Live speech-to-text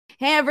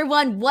Hey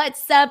everyone,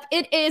 what's up?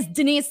 It is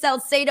Denise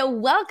Salcedo.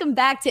 Welcome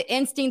back to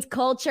Instinct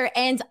Culture.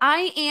 And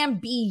I am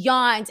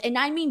beyond, and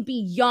I mean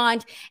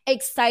beyond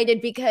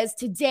excited because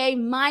today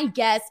my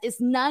guest is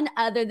none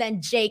other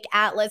than Jake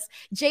Atlas.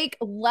 Jake,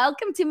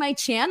 welcome to my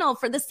channel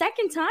for the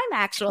second time,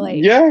 actually.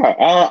 Yeah,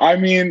 I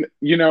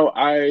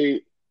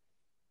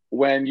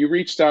when you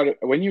reached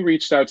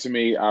out to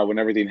me when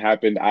everything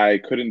happened, I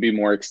couldn't be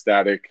more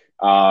ecstatic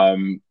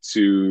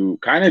to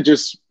kind of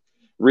just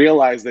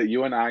realize that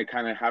you and I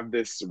kind of have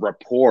this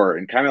rapport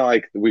and kind of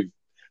like we've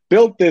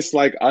built this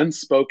like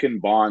unspoken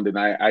bond. And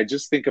I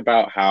just think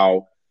about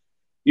how,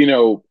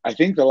 I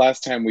think the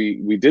last time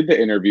we did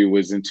the interview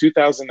was in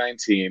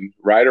 2019,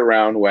 right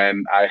around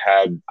when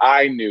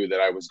I knew that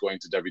I was going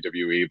to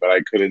WWE, but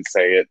I couldn't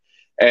say it.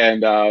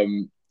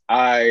 And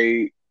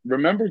I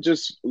remember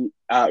just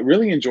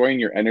really enjoying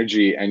your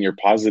energy and your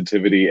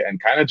positivity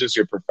and kind of just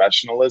your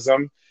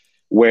professionalism,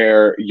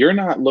 where you're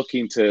not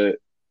looking to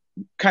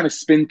kind of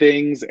spin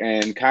things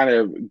and kind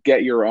of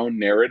get your own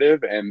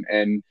narrative.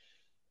 And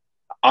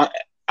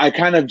I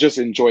kind of just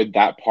enjoyed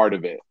that part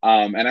of it.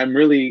 And I'm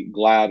really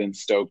glad and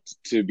stoked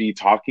to be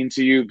talking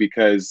to you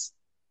because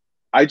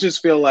I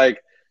just feel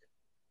like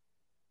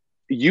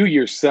you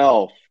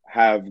yourself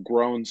have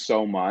grown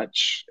so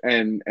much,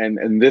 and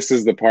this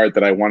is the part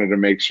that I wanted to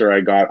make sure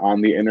I got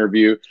on the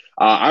interview.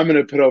 I'm going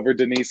to put over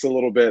Denise a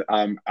little bit.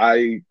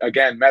 I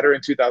again met her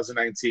in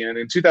 2019, and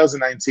in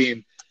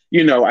 2019,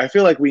 I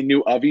feel like we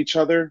knew of each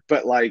other,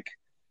 but like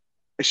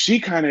she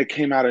kind of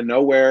came out of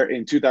nowhere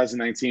in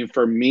 2019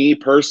 for me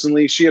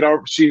personally. She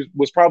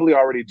was probably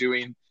already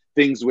doing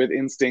things with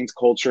Instinct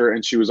Culture,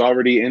 and she was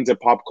already into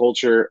pop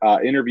culture,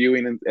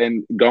 interviewing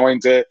and going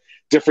to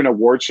different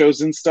award shows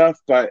and stuff.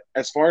 But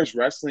as far as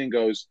wrestling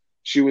goes,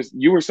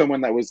 you were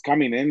someone that was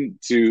coming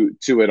into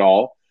it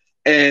all,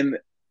 and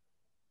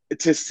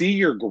to see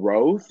your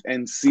growth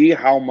and see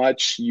how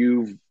much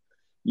you've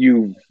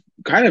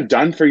kind of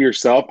done for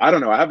yourself. I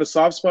don't know. I have a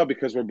soft spot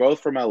because we're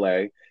both from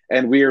LA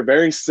and we are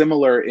very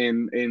similar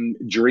in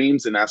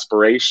dreams and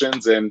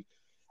aspirations. And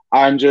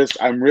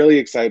I'm really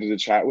excited to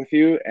chat with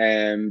you,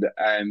 and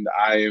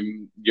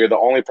you're the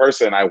only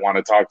person I want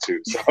to talk to.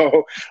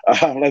 So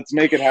let's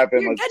make it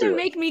happen. You're Let's gonna do it.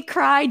 make me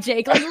cry,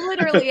 Jake. Like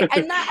literally,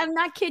 I'm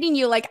not kidding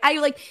you. Like I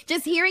like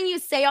just hearing you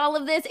say all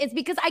of this, it's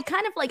because I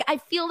kind of like I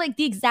feel like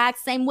the exact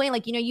same way.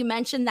 Like, you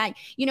mentioned that,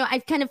 I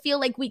kind of feel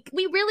like we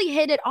really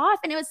hit it off.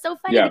 And it was so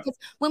funny Yeah, because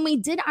when we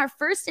did our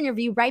first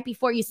interview right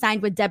before you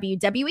signed with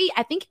WWE,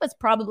 I think it was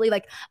probably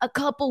like a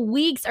couple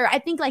weeks, or I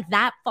think like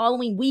that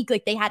following week,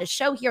 like they had a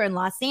show here in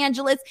Los Angeles.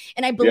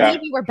 And I believe yeah,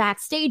 you were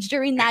backstage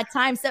during that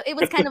time. So it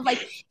was kind of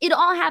like it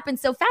all happened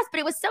so fast. But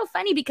it was so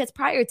funny because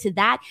prior to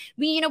that,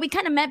 we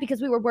kind of met because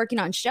we were working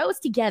on shows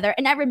together.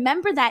 And I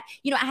remember that,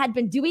 I had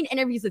been doing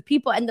interviews with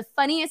people. And the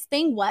funniest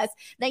thing was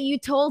that you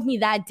told me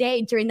that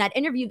day during that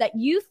interview that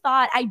you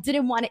thought I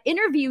didn't want to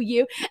interview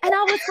you. And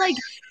I was like,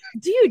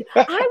 dude,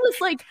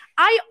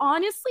 I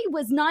honestly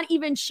was not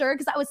even sure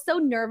because I was so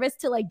nervous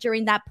to like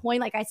during that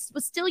point, like I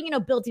was still,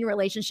 building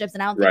relationships.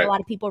 And I don't think a right. lot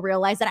of people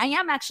realize that I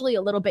am actually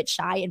a little bit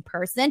shy in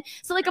person.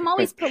 So like I'm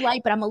always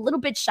polite, but I'm a little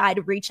bit shy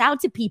to reach out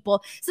to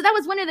people. So that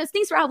was one of those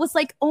things where I was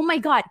like, oh my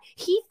God,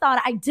 he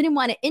thought I didn't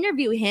want to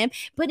interview him.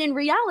 But in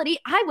reality,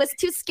 I was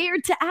too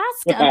scared to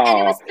ask him. And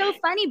it was so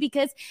funny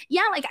because,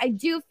 yeah, like I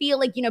do feel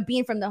like,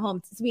 being from the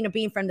home,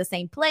 being from the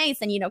same place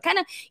and, kind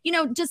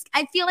of, just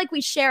I feel like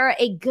we share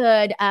a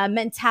good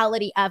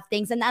mentality of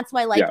things. And that's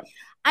why, like, Yeah,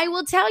 I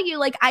will tell you,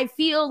 like, I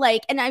feel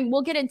like, and I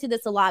will get into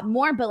this a lot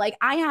more, but like,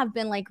 I have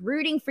been like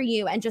rooting for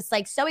you and just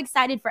like so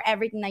excited for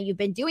everything that you've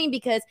been doing.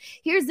 Because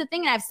here's the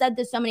thing, and I've said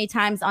this so many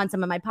times on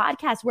some of my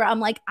podcasts where I'm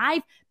like,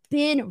 I've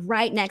been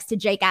right next to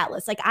Jake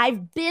Atlas. Like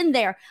I've been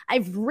there.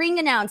 I've ring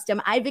announced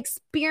him. I've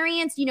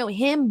experienced,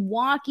 him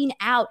walking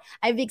out.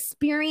 I've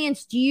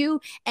experienced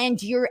you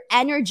and your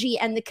energy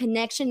and the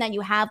connection that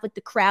you have with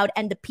the crowd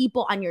and the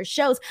people on your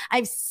shows.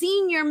 I've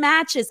seen your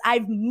matches.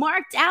 I've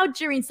marked out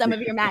during some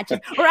of your matches,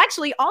 or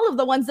actually all of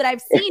the ones that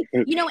I've seen,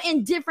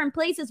 in different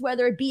places,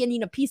 whether it be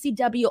in,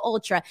 PCW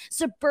Ultra,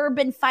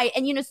 Suburban Fight,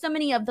 and, so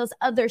many of those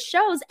other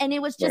shows. And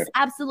it was right, just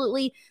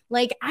absolutely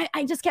like,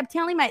 I just kept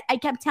telling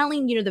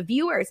the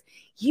viewers,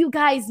 you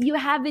guys, you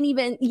haven't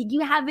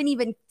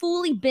even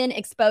fully been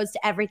exposed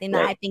to everything that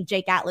right, I think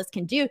Jake Atlas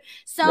can do. right.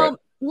 So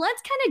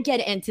let's kind of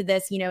get into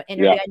this,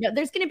 interview. Yeah, I know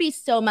there's going to be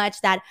so much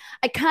that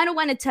I kind of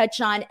want to touch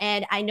on.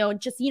 And I know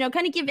just,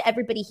 kind of give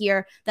everybody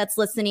here that's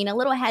listening a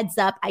little heads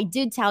up. I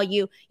did tell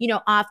you,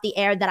 off the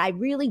air that I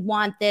really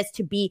want this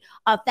to be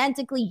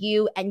authentically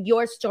you and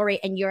your story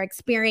and your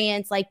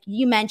experience. Like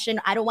you mentioned,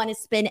 I don't want to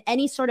spin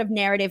any sort of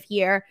narrative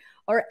here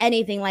or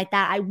anything like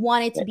that. I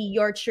want it to be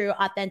your true,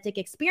 authentic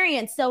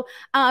experience. So,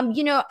 I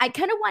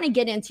kind of want to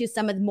get into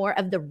some of more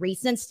of the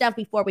recent stuff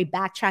before we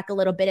backtrack a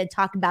little bit and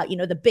talk about,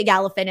 the big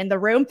elephant in the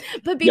room.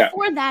 But yeah,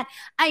 before that,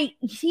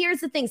 here's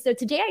the thing. So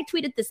today I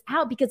tweeted this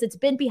out because it's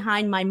been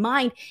behind my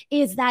mind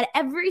is that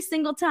every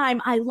single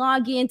time I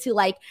log into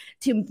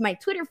to my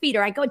Twitter feed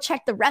or I go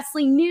check the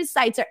wrestling news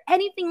sites or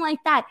anything like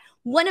that,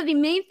 one of the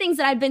main things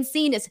that I've been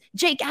seeing is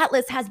Jake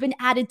Atlas has been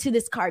added to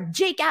this card.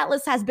 Jake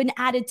Atlas has been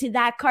added to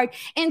that card.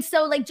 And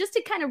so, like, just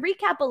to kind of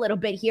recap a little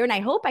bit here, and I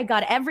hope I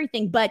got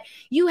everything, but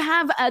you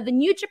have the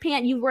New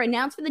Japan, you were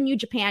announced for the New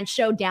Japan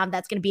Showdown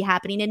that's going to be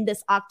happening in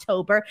this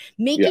October,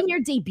 making your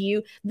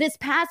debut. This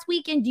past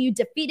weekend, you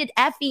defeated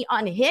Effie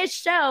on his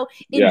show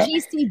in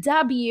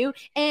GCW,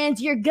 and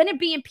you're going to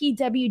be in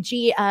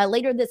PWG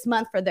later this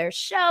month for their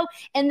show.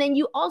 And then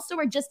you also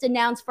were just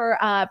announced for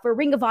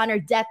Ring of Honor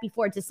Death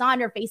Before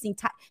Dishonor facing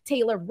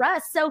Taylor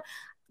Russ. So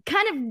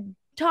kind of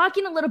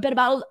talking a little bit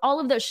about all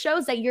of those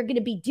shows that you're going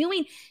to be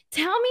doing.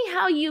 Tell me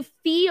how you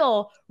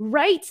feel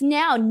right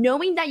now,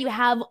 knowing that you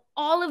have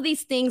all of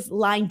these things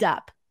lined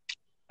up.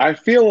 I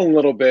feel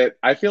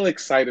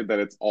excited that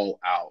it's all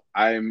out.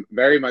 I'm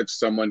very much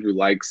someone who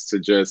likes to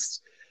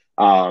just,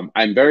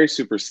 I'm very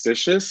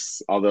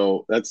superstitious,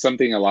 although that's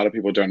something a lot of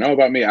people don't know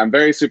about me. I'm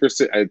very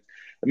superstitious.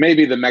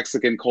 Maybe the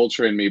Mexican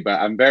culture in me, but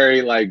I'm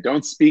very like,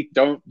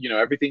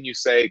 everything you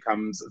say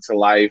comes to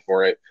life,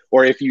 or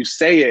if you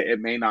say it, it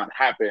may not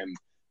happen.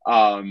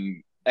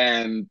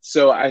 And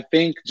so I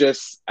think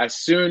just as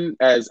soon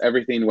as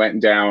everything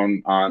went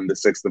down on the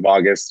 6th of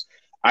August,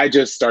 I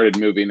just started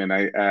moving, and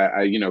I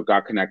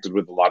got connected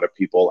with a lot of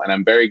people, and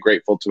I'm very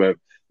grateful to have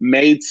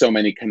made so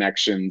many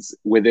connections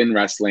within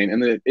wrestling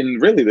in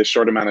really the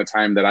short amount of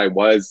time that I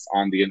was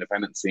on the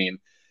independent scene.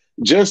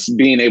 Just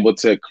being able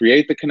to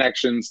create the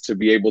connections to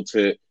be able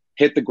to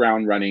hit the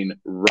ground running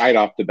right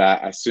off the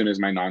bat as soon as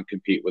my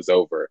non-compete was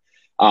over.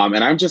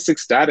 And I'm just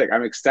ecstatic.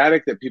 I'm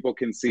ecstatic that people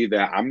can see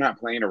that I'm not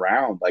playing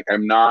around. Like,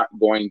 I'm not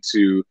going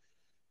to,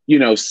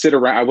 sit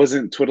around. I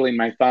wasn't twiddling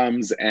my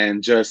thumbs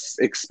and just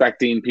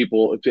expecting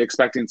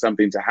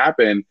something to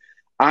happen.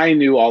 I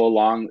knew all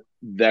along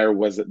there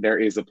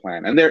is a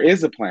plan, and there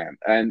is a plan,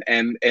 and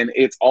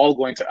it's all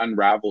going to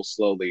unravel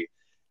slowly.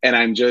 And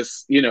I'm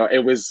just,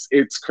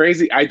 it's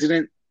crazy. I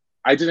didn't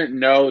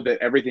know that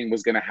everything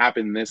was going to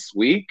happen this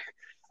week.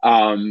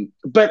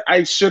 But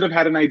I should have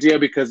had an idea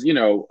because,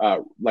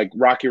 like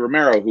Rocky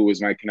Romero, who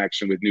was my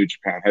connection with New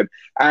Japan, had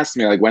asked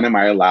me, like, when am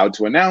I allowed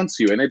to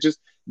announce you? And it just,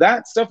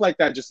 that stuff like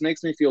that just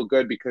makes me feel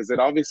good, because it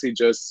obviously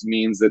just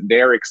means that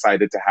they're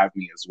excited to have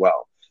me as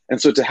well.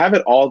 And so to have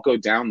it all go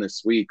down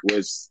this week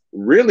was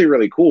really,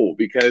 really cool,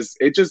 because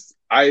it just,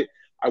 I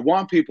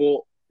want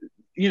people,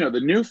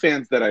 the new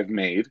fans that I've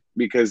made,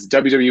 because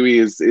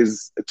WWE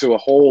is to a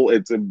whole,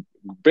 it's a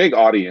big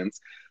audience.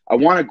 I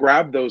want to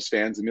grab those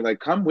fans and be like,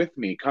 come with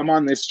me, come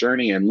on this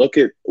journey and look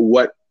at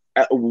what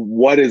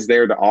is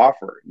there to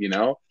offer.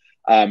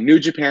 New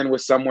Japan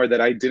was somewhere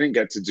that I didn't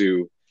get to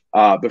do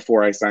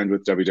before I signed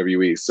with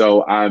WWE.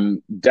 So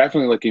I'm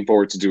definitely looking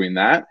forward to doing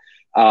that.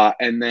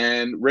 And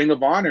then Ring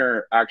of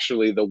Honor,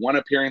 actually, the one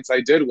appearance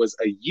I did was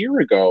 2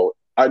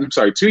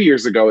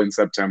 years ago in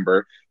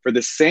September for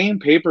the same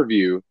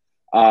pay-per-view,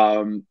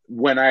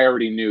 when I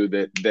already knew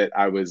that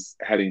I was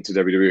heading to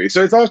WWE.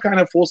 So it's all kind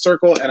of full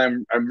circle,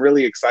 and I'm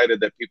really excited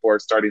that people are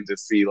starting to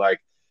see like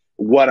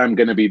what I'm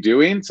going to be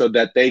doing, so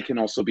that they can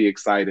also be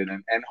excited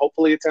and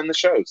hopefully attend the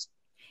shows.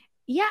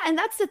 Yeah. And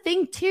that's the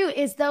thing too,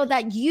 is though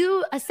that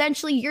you're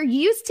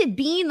used to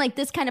being like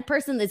this kind of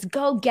person, this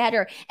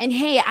go-getter. And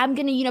hey, I'm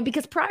going to,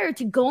 because prior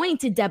to going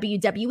to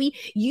WWE,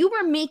 you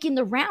were making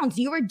the rounds.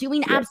 You were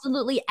doing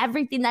absolutely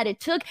everything that it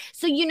took.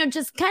 So,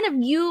 just kind of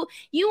you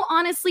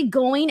honestly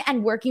going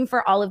and working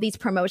for all of these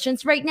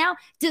promotions right now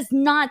does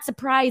not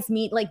surprise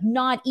me, like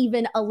not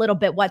even a little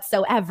bit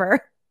whatsoever.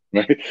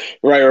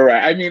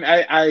 Right. I mean,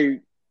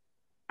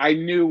 I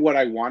knew what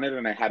I wanted,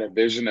 and I had a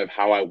vision of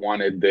how I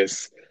wanted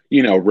this,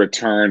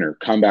 return or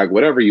comeback,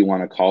 whatever you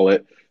want to call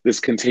it,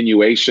 this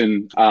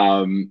continuation.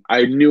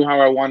 I knew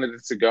how I wanted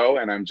it to go,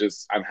 and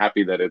I'm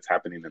happy that it's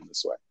happening in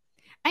this way.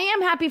 I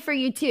am happy for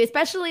you too,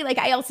 especially like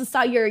I also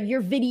saw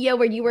your video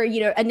where you were,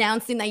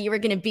 announcing that you were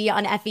going to be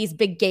on Effie's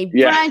Big Gay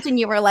Brunch, and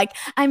you were like,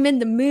 I'm in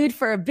the mood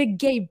for a big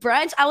gay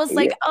brunch. I was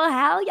like, oh,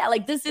 hell yeah.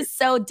 Like, this is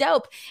so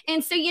dope.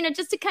 And so,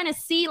 just to kind of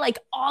see like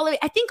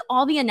I think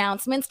all the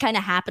announcements kind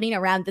of happening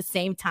around the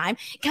same time,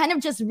 kind of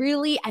just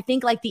really, I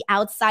think like the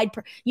outside,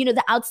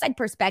 the outside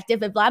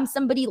perspective. If I'm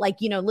somebody like,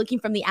 looking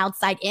from the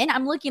outside in,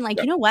 I'm looking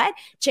like, you know what?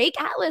 Jake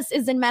Atlas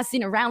isn't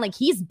messing around. Like,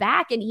 he's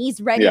back and he's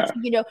ready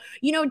to,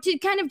 to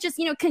kind of just,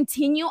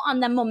 continue on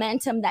the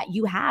momentum that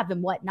you have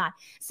and whatnot.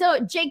 So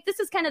Jake, this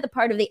is kind of the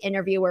part of the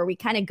interview where we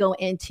kind of go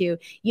into,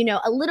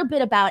 a little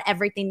bit about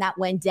everything that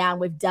went down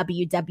with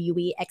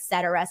WWE,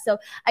 etc. So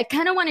I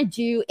kind of want to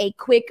do a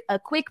quick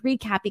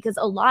recap, because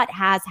a lot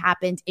has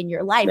happened in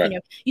your life. Right.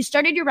 You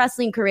started your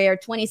wrestling career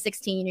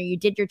 2016, you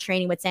did your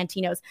training with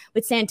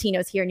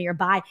Santino's here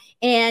nearby.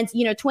 And,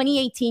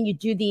 2018, you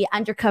do the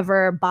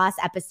Undercover Boss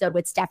episode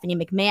with Stephanie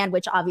McMahon,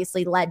 which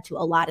obviously led to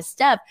a lot of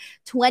stuff.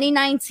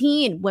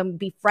 2019,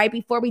 right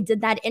before we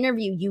did that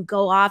interview, you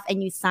go off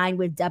and you sign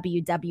with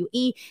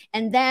WWE.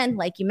 And then,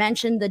 like you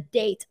mentioned, the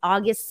date,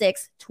 August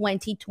 6th,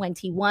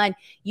 2021,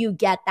 you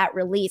get that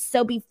release.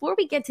 So before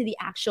we get to the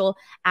actual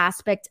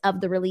aspect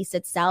of the release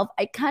itself,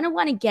 I kind of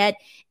want to get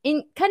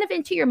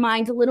into your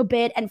mind a little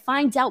bit and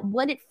find out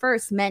what it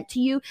first meant to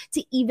you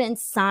to even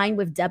sign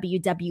with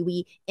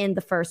WWE in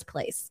the first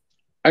place.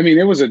 I mean,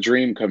 it was a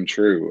dream come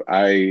true.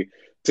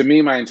 To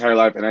me, my entire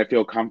life, and I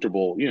feel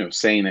comfortable,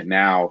 saying it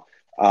now,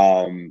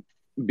 um,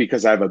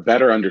 because I have a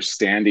better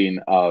understanding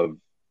of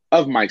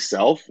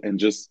myself and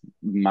just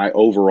my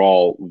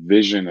overall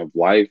vision of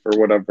life or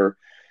whatever.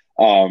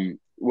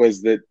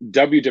 Was that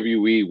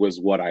WWE was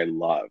what I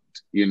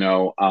loved,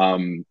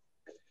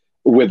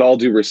 with all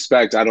due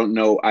respect, I don't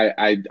know.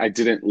 I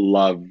didn't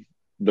love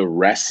the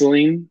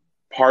wrestling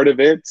part of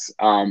it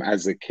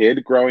as a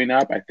kid growing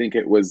up. I think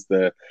it was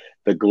the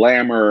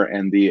glamour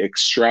and the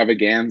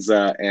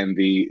extravaganza, and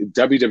the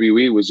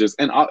WWE was just,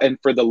 and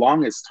for the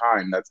longest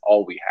time that's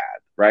all we had,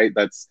 right?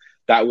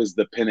 That was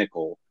the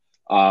pinnacle.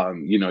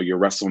 Your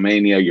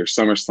WrestleMania, your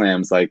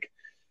SummerSlams, like,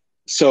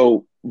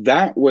 so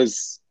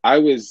I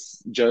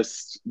was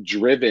just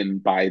driven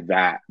by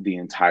that the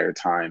entire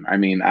time. I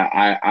mean,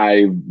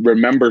 I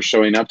remember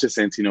showing up to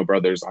Santino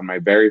Brothers on my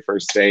very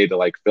first day to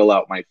like fill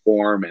out my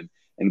form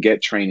and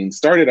get training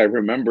started. I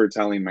remember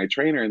telling my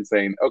trainer and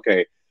saying,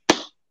 okay,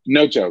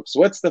 no jokes,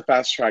 what's the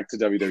fast track to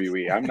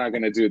WWE? I'm not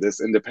going to do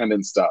this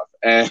independent stuff.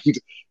 And,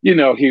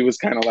 he was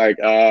kind of like,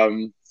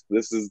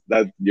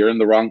 you're in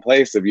the wrong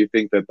place if you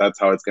think that that's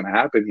how it's going to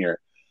happen here.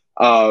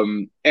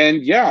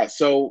 And yeah,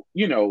 so,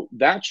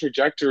 that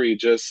trajectory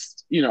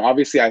just,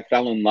 obviously I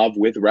fell in love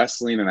with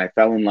wrestling, and I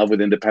fell in love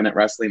with independent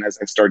wrestling as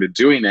I started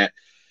doing it,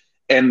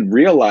 and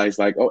realized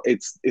like, oh,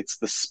 it's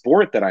the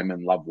sport that I'm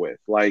in love with.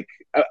 Like,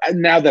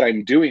 now that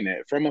I'm doing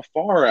it from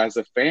afar as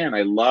a fan,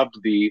 I loved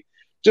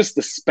just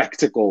the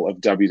spectacle of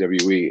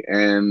WWE.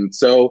 And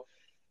so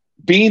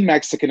being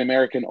Mexican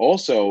American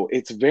also,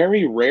 it's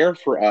very rare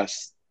for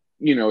us,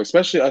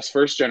 especially us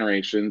first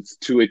generations,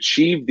 to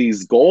achieve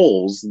these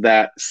goals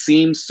that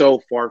seem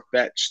so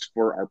far-fetched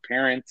for our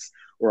parents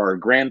or our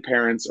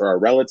grandparents or our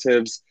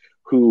relatives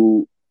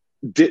who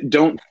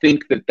don't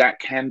think that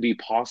can be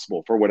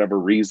possible for whatever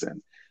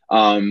reason.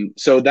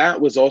 So that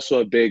was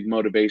also a big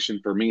motivation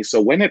for me.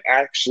 So when it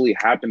actually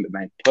happened and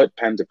I put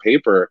pen to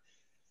paper,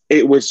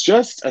 it was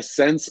just a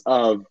sense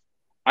of,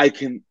 I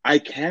can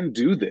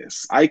do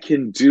this. I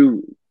did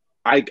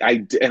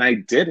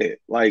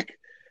it. Like,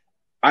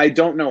 I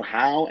don't know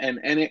how. And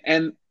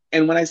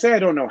when I say I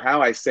don't know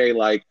how, I say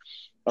like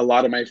a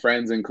lot of my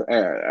friends and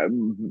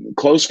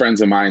close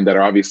friends of mine that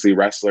are obviously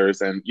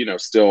wrestlers and,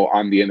 still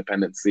on the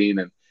independent scene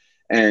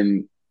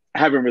and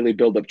haven't really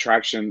built up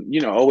traction,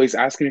 always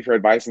asking me for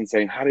advice and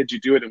saying, how did you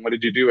do it? And what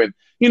did you do? And,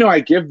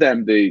 I give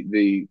them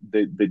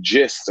the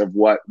gist of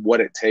what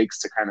it takes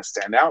to kind of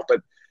stand out.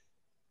 But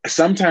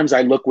sometimes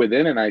I look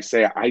within and I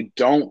say, I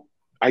don't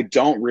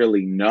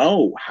really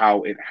know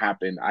how it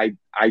happened.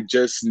 I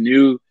just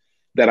knew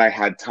that I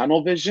had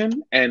tunnel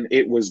vision and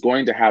it was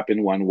going to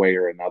happen one way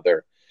or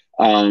another.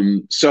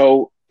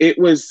 So it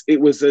was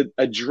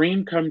a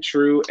dream come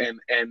true.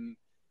 And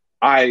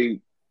I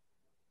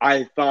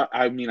thought,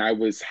 I mean, I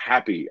was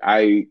happy.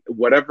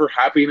 Whatever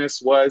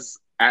happiness was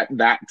at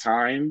that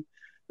time,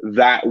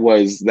 that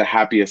was the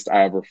happiest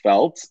I ever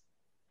felt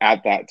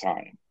at that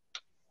time.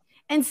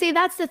 And see,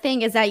 that's the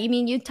thing is that,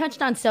 you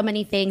touched on so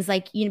many things,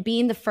 like,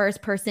 being the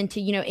first person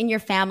to, in your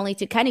family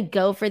to kind of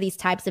go for these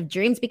types of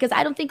dreams, because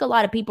I don't think a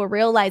lot of people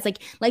realize,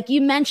 like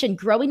you mentioned,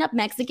 growing up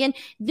Mexican,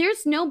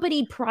 there's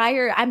nobody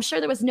prior. I'm sure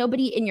there was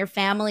nobody in your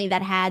family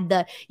that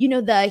had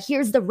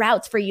here's the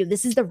routes for you.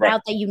 This is the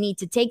route that you need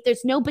to take.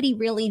 There's nobody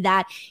really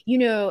that,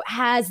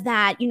 has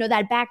that,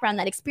 that background,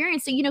 that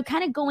experience. So,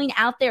 kind of going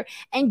out there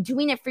and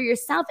doing it for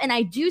yourself. And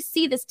I do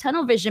see this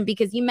tunnel vision,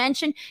 because you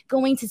mentioned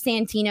going to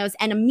Santino's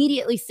and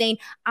immediately saying,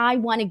 I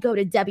want to go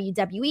to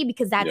WWE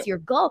because that's your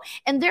goal.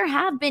 And there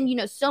have been,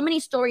 so many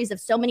stories of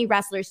so many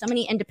wrestlers, so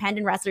many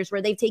independent wrestlers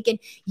where they've taken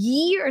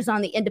years on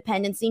the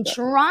independent scene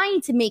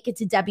trying to make it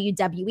to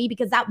WWE,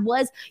 because that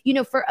was,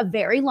 for a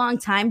very long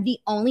time, the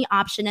only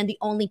option and the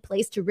only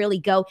place to really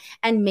go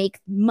and make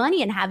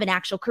money and have an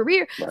actual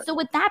career. Right. So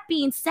with that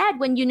being said,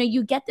 when,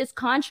 you get this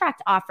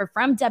contract offer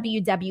from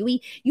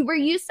WWE, were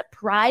you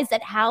surprised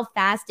at how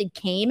fast it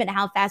came and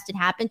how fast it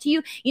happened to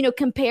you,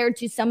 compared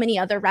to so many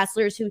other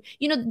wrestlers who,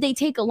 they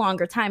take a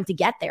longer time to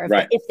get there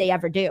if they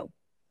ever do.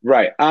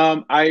 Right.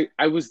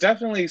 I was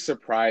definitely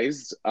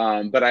surprised,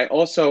 but I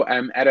also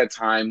am at a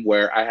time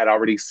where I had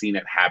already seen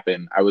it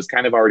happen. I was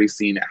kind of already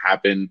seeing it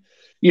happen,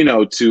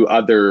 to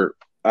other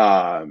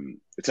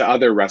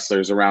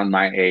wrestlers around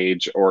my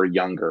age or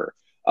younger.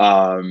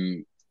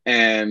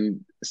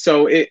 And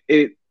so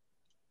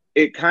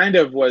it kind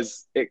of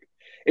was,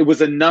 it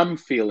was a numb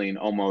feeling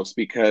almost,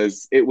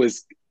 because it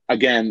was,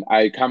 again,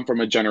 I come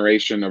from a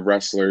generation of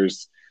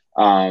wrestlers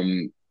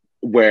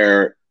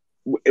where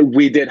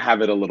we did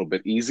have it a little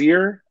bit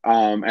easier.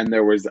 And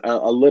there was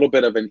a little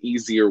bit of an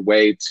easier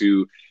way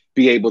to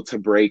be able to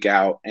break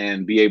out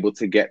and be able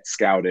to get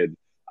scouted.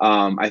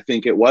 I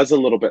think it was a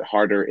little bit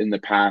harder in the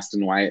past,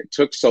 and why it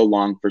took so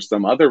long for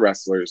some other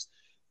wrestlers,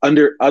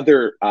 under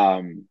other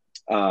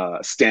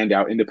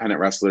standout independent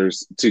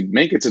wrestlers, to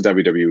make it to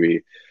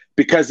WWE,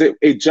 because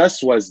it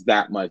just was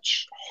that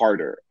much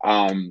harder.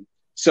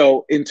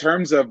 So in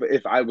terms of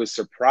if I was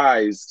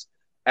surprised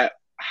at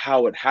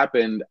how it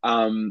happened,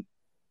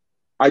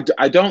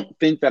 I don't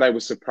think that I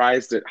was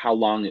surprised at how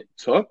long it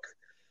took.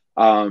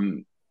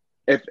 Um,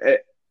 if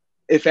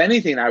if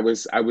anything, I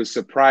was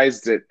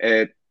surprised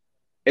at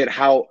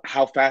how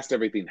fast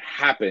everything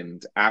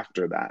happened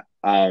after that.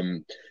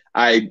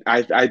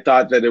 I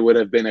thought that it would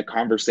have been a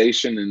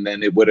conversation, and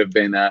then it would have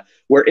been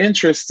we're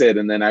interested,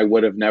 and then I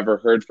would have never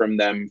heard from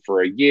them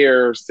for a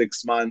year,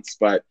 6 months.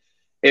 But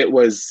it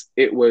was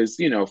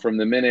from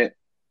the minute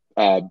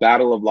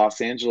Battle of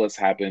Los Angeles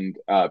happened,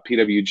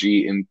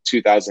 PWG in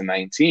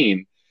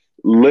 2019,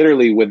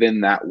 literally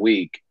within that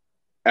week,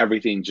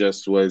 everything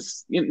just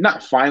was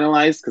not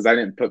finalized, because I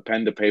didn't put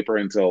pen to paper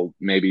until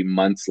maybe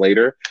months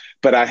later,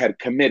 but I had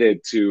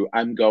committed to,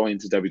 I'm going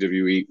to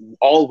WWE,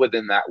 all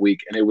within that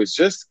week. And it was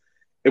just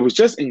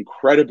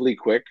incredibly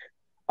quick.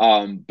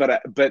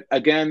 But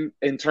again,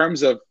 in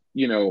terms of,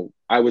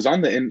 I was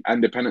on the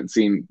independent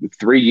scene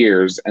 3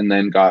 years and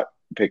then got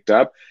picked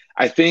up.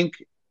 I think,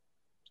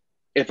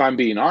 if I'm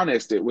being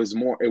honest, it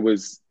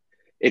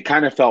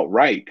kind of felt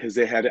right, because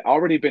it had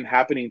already been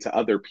happening to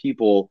other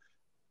people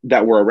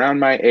that were around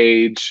my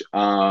age,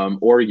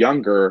 or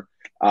younger,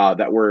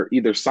 that were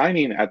either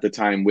signing at the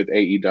time with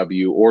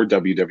AEW or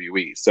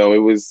WWE. So it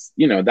was,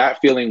 that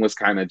feeling was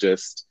kind of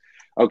just,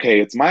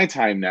 okay, it's my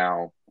time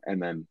now. And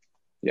then,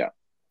 yeah.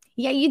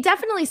 Yeah, you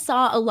definitely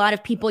saw a lot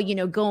of people,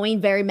 going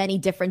very many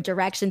different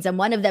directions. And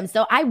one of them,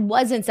 so I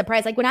wasn't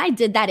surprised. Like when I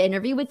did that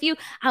interview with you,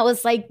 I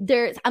was like,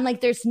 there's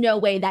no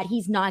way that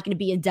he's not going to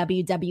be in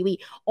WWE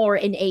or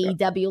in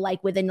AEW,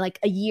 like within like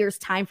a year's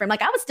time frame.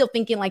 Like I was still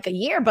thinking like a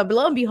year, but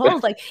lo and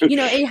behold, like,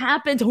 it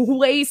happened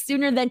way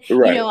sooner than,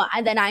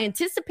 Right. than I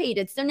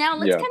anticipated. So now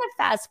let's kind of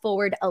fast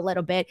forward a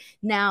little bit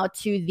now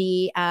to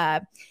the,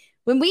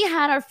 when we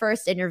had our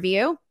first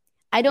interview.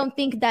 I don't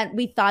think that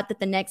we thought that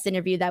the next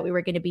interview that we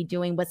were going to be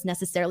doing was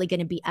necessarily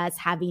going to be us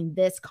having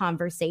this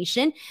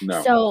conversation.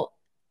 No. So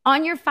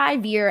on your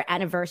 5-year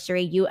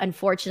anniversary, you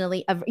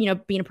unfortunately, of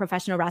being a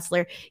professional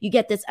wrestler, you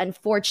get this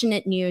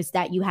unfortunate news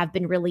that you have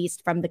been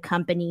released from the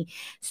company.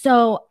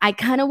 So I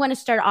kind of want to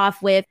start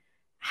off with,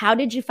 how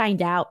did you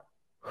find out?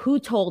 Who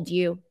told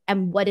you?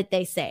 And what did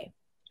they say?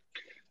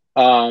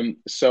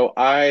 So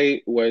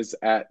I was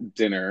at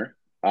dinner.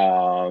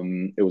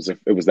 It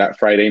was that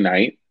Friday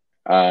night.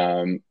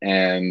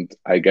 And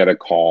I get a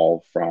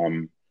call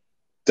from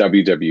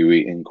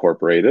WWE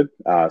Incorporated.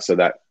 So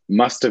that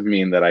must have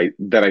mean that I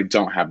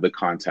don't have the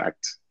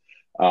contact,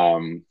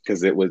 because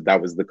that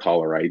was the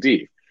caller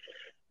ID.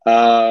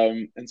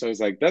 And so I was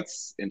like,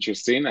 that's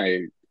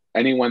interesting.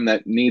 Anyone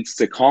that needs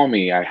to call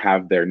me, I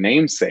have their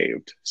name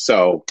saved.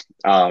 So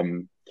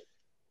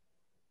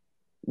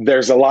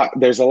there's a lot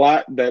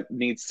that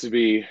needs to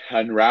be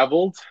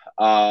unraveled.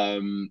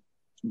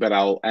 But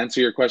I'll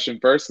answer your question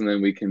first, and then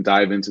we can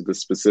dive into the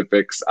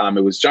specifics.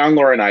 It was John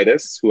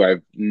Laurinaitis, who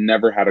I've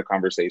never had a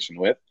conversation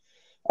with.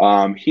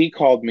 He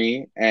called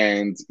me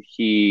and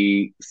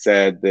he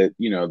said that,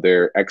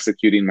 they're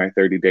executing my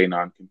 30-day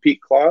non-compete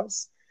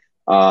clause.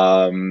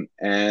 And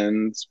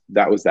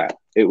that was that.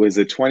 It was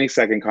a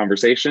 20-second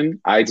conversation.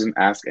 I didn't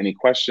ask any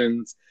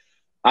questions.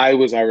 I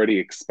was already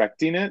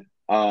expecting it.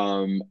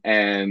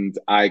 And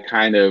I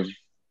kind of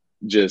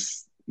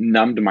just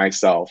numbed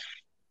myself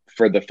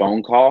for the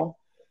phone call.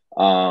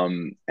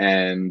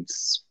 And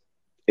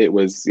it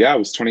was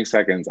 20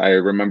 seconds. I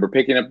remember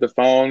picking up the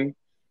phone,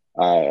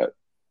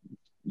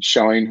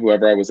 showing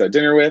whoever I was at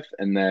dinner with,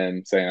 and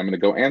then saying, I'm going to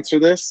go answer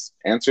this.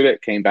 Answered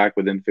it, came back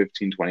within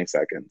 15, 20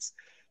 seconds.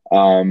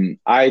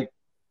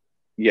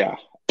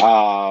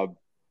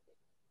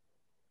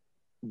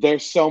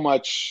 There's so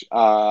much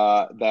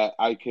that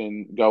I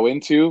can go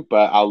into,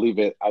 but I'll leave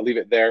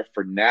it there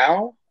for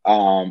now.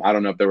 I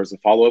don't know if there was a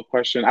follow-up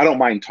question. I don't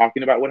mind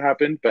talking about what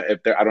happened, but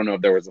I don't know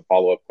if there was a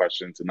follow-up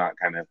question, to not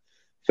kind of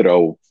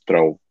throw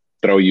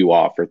you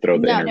off or throw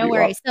the interview No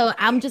worries. off. So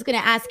I'm just going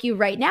to ask you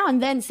right now.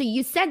 And then, so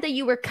you said that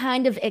you were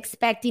kind of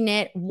expecting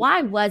it.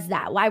 Why was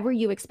that? Why were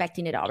you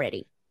expecting it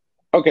already?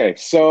 Okay.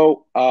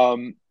 So,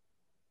 about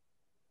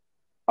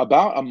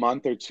a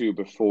month or two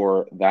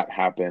before that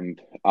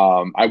happened,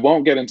 I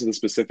won't get into the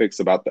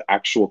specifics about the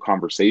actual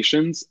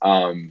conversations.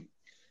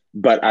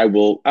 But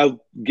I'll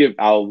give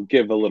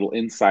a little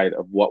insight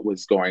of what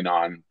was going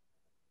on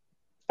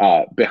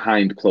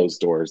behind closed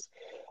doors.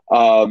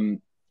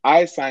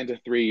 I signed a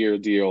 3-year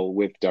deal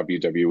with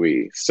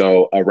WWE.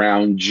 So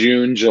around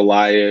June,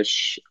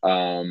 July-ish,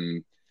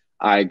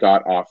 I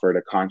got offered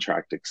a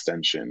contract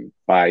extension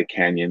by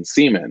Canyon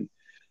Ceman.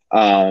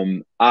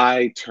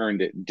 I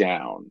turned it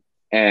down,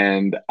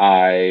 and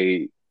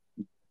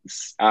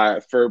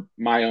for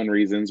my own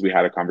reasons, we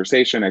had a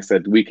conversation. I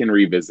said, we can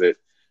revisit,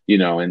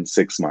 in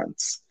 6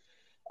 months.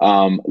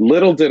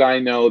 Little did I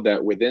know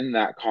that within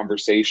that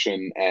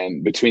conversation,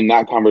 and between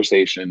that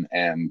conversation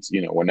and,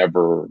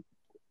 whenever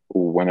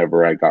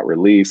whenever I got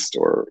released,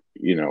 or,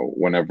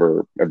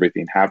 whenever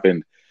everything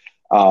happened.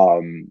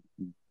 Um,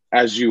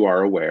 as you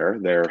are aware,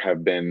 there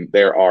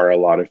are a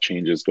lot of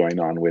changes going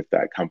on with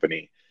that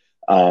company.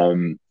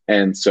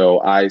 And so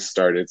I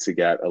started to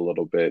get a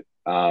little bit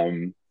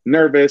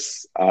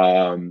nervous.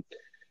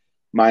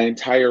 My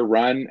entire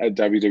run at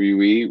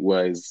WWE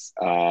was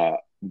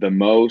the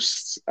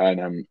most,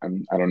 and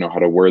I don't know how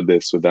to word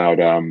this without,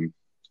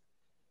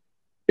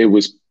 it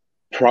was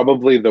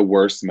probably the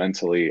worst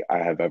mentally I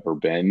have ever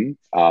been.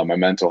 My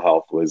mental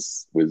health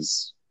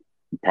was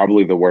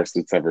probably the worst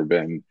it's ever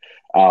been,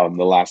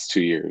 the last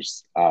 2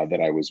 years that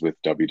I was with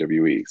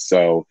WWE.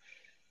 So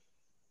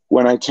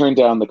when I turned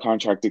down the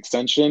contract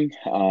extension,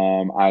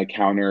 I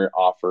counter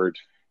offered,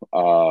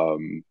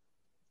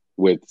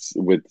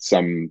 with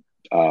some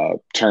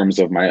terms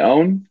of my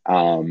own,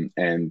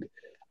 and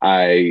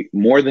I,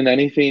 more than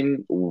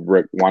anything,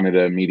 wanted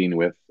a meeting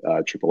with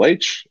Triple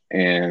H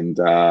and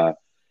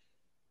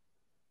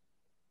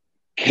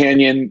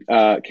Canyon.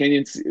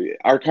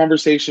 Our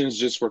conversations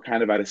just were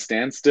kind of at a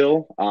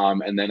standstill,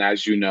 and then,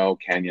 as you know,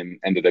 Canyon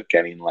ended up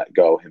getting let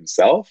go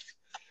himself.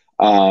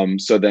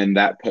 So then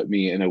that put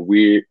me in a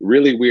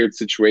really weird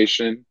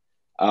situation.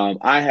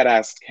 I had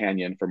asked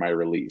Canyon for my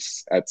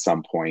release at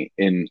some point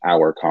in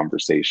our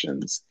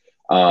conversations.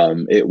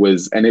 It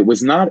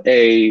was not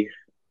a,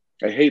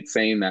 I hate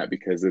saying that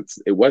because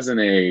it wasn't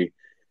a,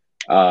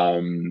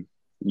 I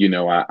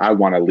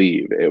want to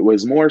leave. It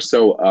was more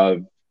so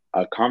of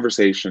a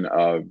conversation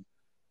of,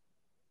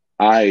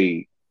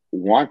 I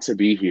want to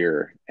be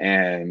here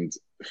and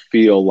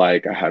feel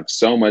like I have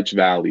so much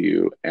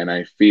value, and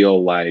I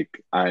feel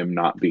like I'm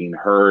not being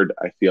heard.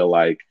 I feel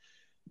like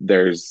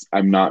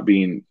I'm not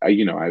being,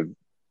 I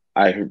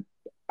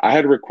I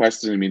had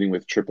requested a meeting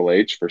with Triple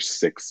H for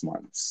 6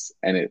 months,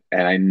 and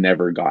I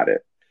never got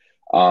it.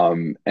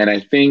 And I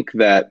think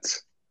that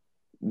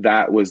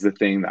was the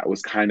thing that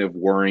was kind of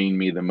worrying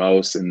me the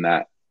most, and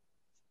that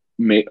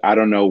I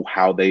don't know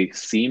how they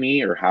see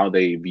me or how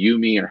they view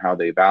me or how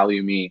they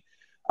value me.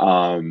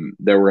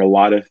 There were a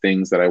lot of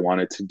things that I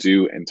wanted to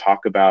do and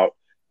talk about,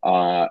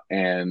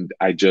 and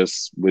I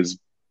just was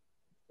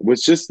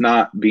just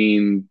not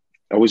being.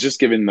 I was just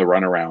given the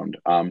runaround.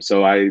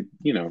 So I,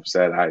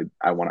 said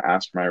I want to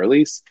ask for my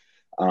release.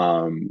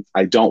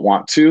 I don't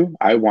want to.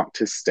 I want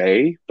to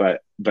stay,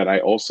 but I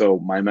also,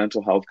 my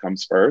mental health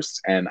comes first,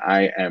 and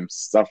I am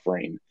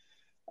suffering.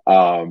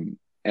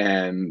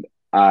 And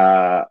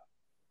I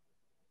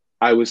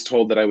was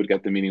told that I would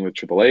get the meeting with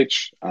Triple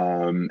H,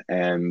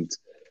 and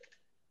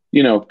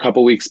a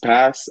couple weeks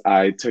passed.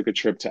 I took a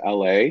trip to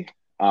LA,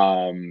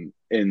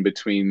 in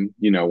between,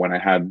 when I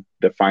had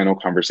the final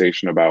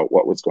conversation about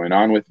what was going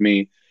on with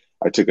me.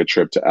 I took a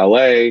trip to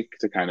LA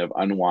to kind of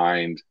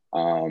unwind,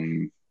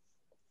 and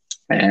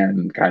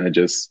kind of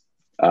just,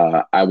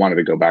 I wanted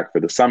to go back for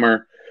the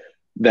summer.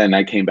 Then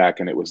I came back,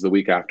 and it was the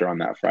week after, on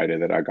that Friday,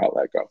 that I got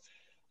let go.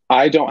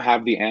 I don't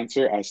have the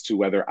answer as to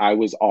whether I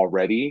was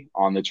already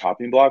on the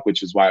chopping block,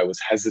 which is why I was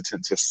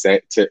hesitant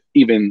to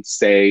even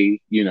say,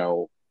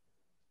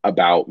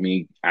 about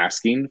me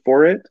asking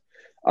for it.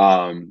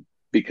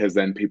 Because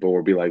then people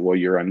will be like, well,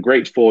 you're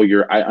ungrateful.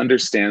 I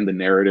understand the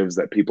narratives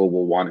that people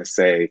will want to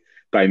say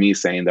by me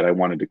saying that I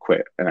wanted to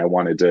quit and I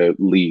wanted to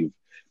leave.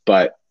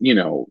 But,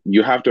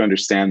 you have to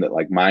understand that,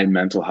 like, my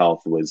mental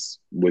health was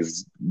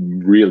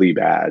really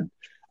bad.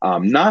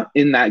 Not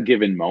in that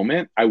given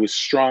moment. I was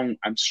strong.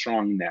 I'm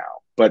strong now,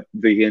 but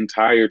the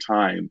entire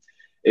time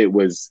it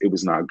was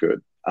not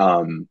good.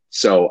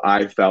 So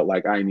I felt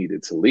like I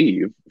needed to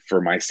leave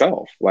for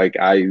myself. Like,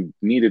 I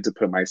needed to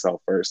put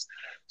myself first.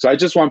 So I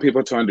just want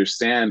people to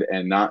understand,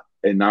 and not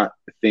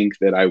think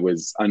that I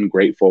was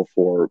ungrateful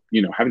for,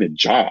 having a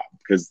job,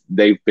 because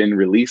they've been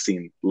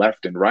releasing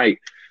left and right.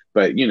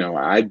 But,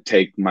 I'd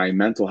take my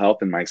mental health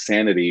and my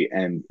sanity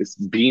and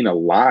being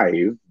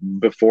alive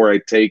before I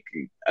take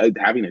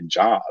having a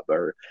job,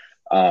 or,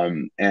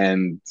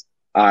 and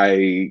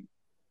I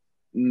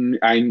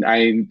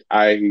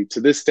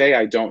to this day,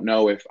 I don't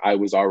know if I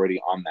was already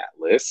on that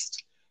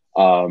list,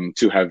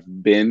 to have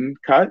been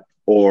cut,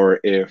 or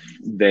if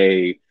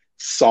they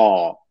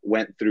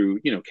went through,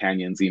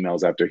 Canyon's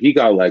emails after he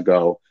got let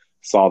go,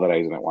 saw that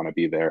I didn't want to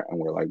be there, and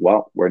we're like,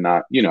 well, we're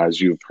not, as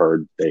you've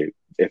heard,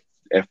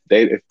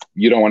 if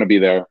you don't want to be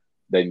there,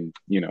 then,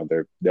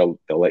 they'll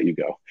let you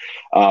go.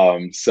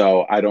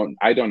 So I don't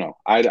know.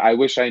 I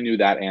wish I knew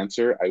that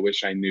answer. I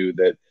wish I knew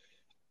that.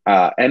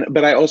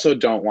 But I also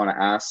don't want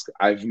to ask.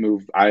 I've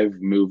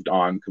moved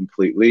on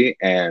completely,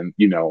 and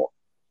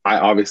I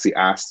obviously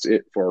asked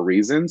it for a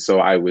reason. So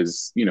I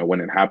was,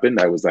 when it happened,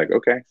 I was like,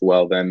 okay,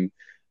 well then,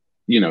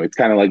 it's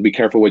kind of like, be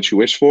careful what you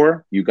wish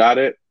for. You got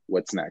it.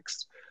 What's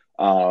next?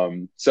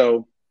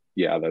 So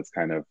yeah, that's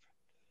kind of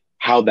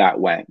how that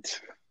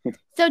went.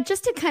 So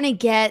just to kind of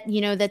get,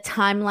 the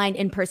timeline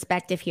in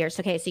perspective here.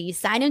 So, okay, so you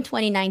signed in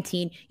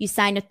 2019, you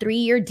signed a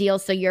 3-year deal.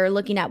 So you're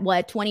looking at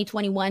what,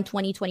 2021,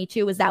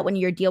 2022? Was that when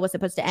your deal was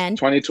supposed to end?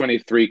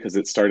 2023, because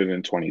it started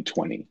in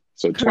 2020.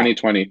 So correct.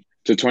 2020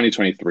 to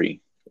 2023.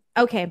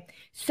 Okay.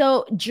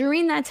 So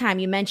during that time,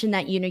 you mentioned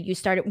that, you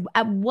started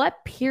at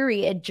what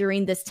period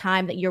during this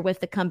time that you're with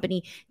the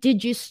company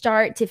did you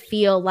start to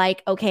feel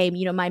like, okay,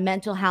 my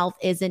mental health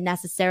isn't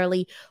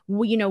necessarily,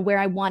 where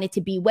I want it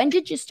to be? When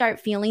did you start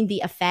feeling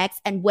the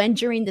effects? And when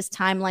during this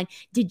timeline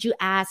did you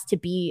ask to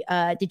be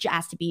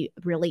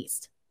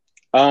released?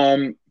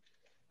 Um,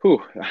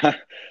 whew,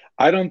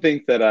 I don't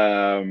think that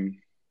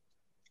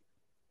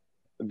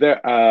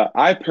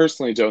I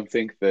personally don't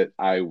think that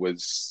I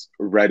was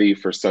ready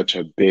for such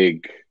a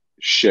big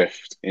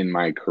shift in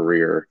my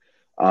career.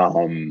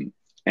 And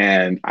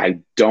I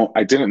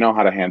didn't know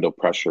how to handle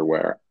pressure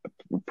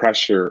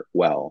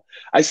well.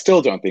 I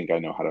still don't think I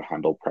know how to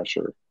handle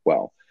pressure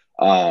well.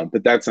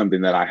 But that's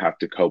something that I have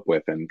to cope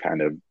with and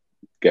kind of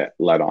get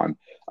led on.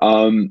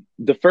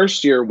 The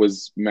first year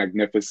was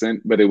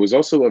magnificent, but it was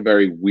also a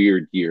very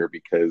weird year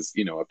because,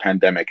 a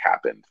pandemic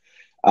happened.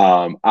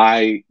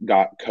 I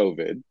got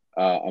COVID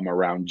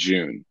around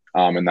June.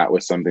 And that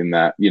was something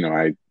that,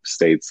 I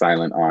stayed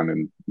silent on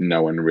and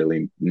no one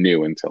really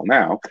knew until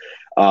now.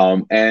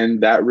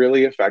 And that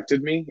really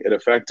affected me. It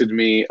affected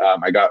me.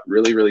 I got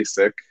really, really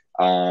sick.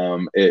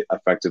 It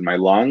affected my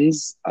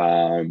lungs.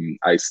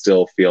 I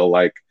still feel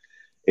like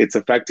it's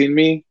affecting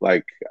me,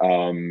 like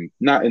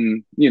not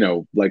in,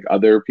 like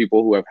other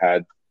people who have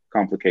had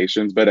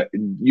complications, but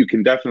you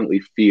can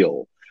definitely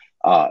feel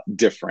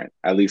different.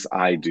 At least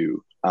I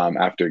do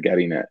after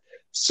getting it.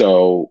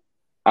 So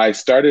I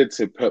started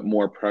to put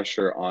more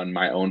pressure on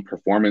my own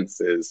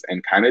performances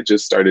and kind of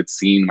just started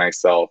seeing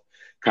myself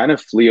kind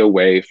of flee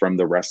away from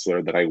the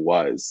wrestler that I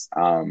was.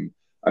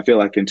 I feel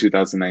like in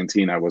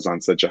 2019, I was on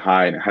such a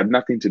high and it had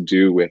nothing to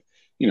do with,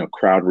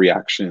 crowd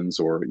reactions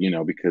or,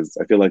 because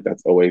I feel like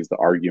that's always the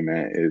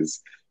argument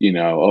is,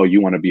 oh,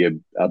 you want to be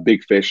a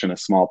big fish in a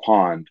small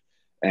pond.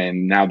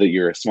 And now that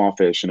you're a small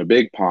fish in a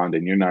big pond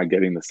and you're not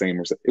getting the same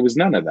result, it was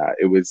none of that.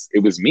 It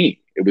was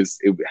me.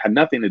 It had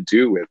nothing to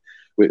do with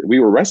we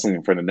were wrestling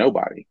in front of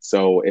nobody.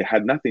 So it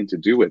had nothing to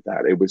do with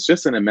that. It was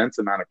just an immense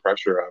amount of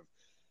pressure of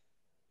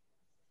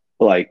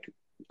like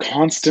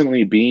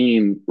constantly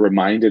being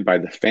reminded by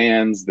the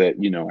fans that,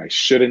 I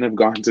shouldn't have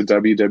gone to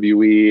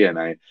WWE. And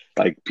I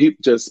like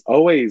people just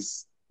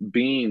always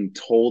being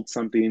told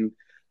something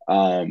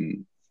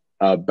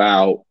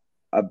about,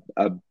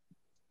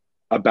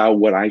 about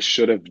what I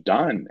should have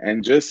done.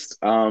 And just,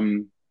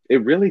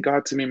 it really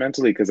got to me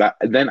mentally because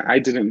then I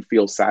didn't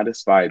feel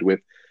satisfied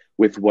with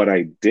what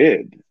I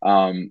did.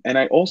 And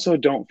I also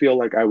don't feel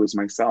like I was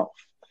myself.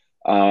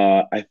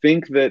 I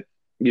think that,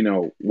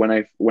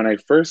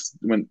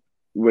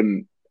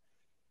 when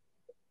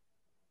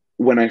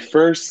when I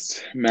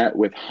first met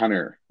with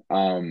Hunter,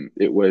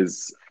 it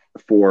was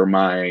for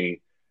my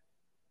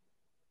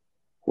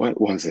what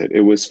was it?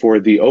 It was for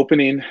the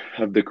opening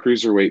of the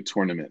cruiserweight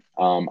tournament.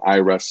 I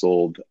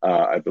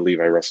believe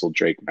I wrestled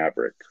Drake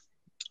Maverick,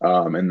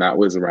 and that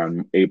was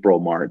around April,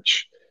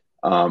 March.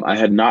 I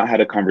had not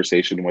had a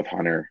conversation with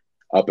Hunter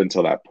up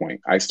until that point.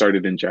 I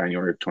started in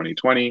January of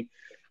 2020.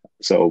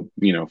 So,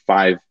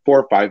 4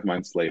 or 5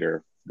 months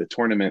later, the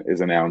tournament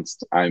is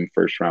announced. I'm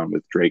first round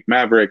with Drake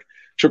Maverick.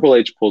 Triple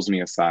H pulls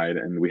me aside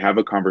and we have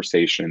a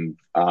conversation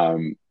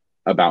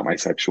about my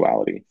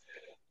sexuality.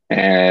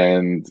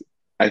 And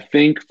I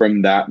think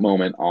from that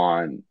moment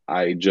on,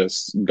 I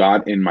just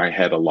got in my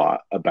head a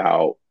lot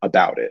about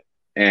it.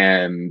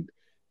 And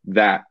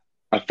that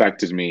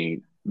affected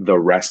me the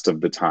rest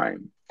of the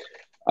time.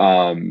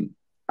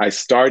 I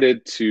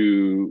started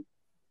to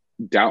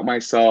doubt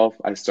myself.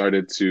 I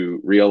started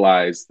to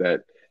realize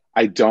that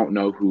I don't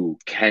know who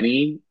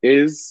Kenny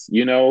is,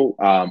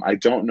 I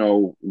don't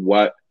know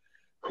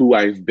who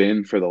I've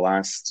been for the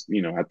last,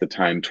 at the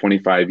time,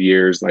 25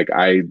 years. Like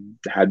I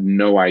had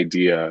no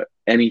idea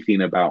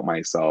anything about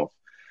myself.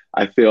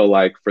 I feel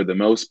like for the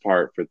most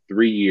part, for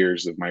 3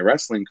 years of my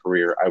wrestling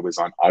career, I was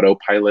on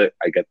autopilot.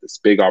 I get this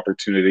big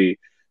opportunity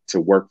to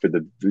work for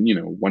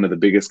one of the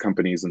biggest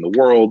companies in the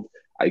world.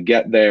 I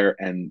get there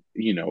and,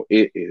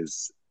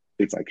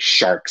 it's like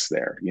sharks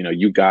there.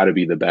 You got to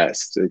be the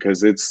best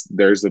because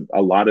there's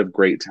a lot of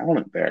great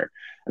talent there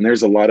and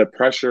there's a lot of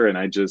pressure. And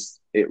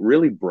it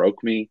really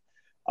broke me.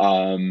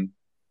 And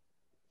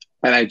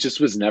I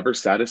just was never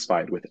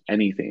satisfied with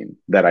anything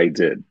that I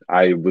did.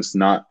 I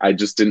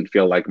just didn't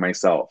feel like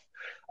myself.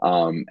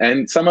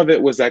 And some of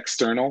it was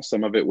external,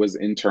 some of it was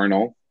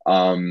internal.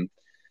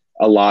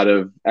 A lot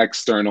of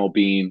external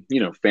being,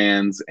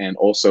 fans and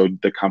also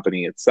the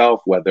company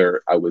itself,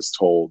 whether I was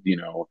told,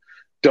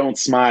 don't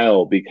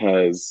smile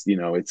because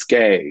it's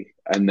gay,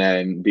 and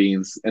then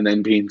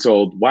being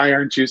told, why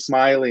aren't you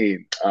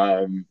smiling?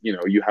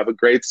 You have a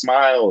great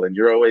smile and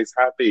you're always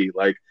happy.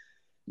 Like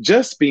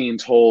just being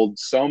told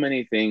so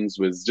many things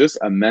was just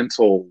a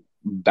mental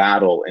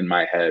battle in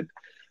my head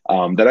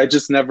that I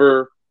just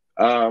never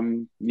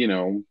found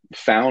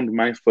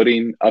my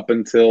footing up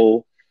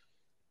until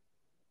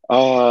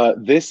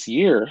this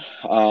year,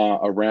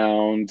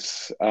 around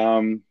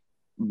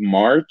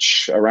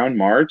March,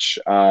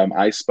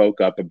 I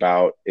spoke up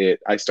about it.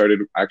 I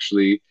started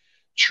actually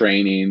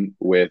training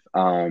with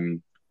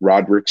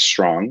Roderick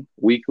Strong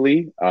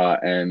weekly,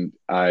 and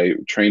I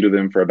trained with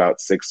him for about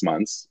 6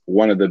 months.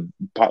 One of the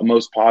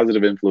most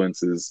positive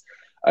influences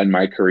in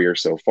my career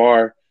so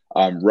far.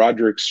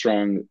 Roderick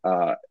Strong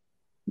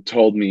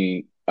told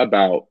me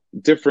about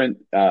different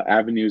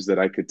avenues that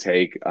I could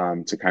take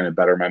to kind of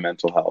better my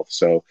mental health.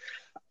 So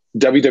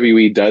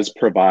WWE does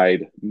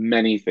provide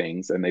many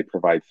things, and they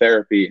provide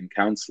therapy and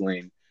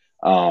counseling,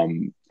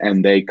 and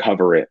they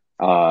cover it,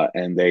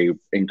 and they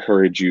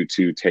encourage you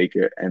to take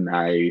it. And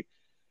I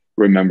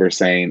remember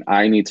saying,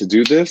 I need to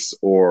do this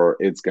or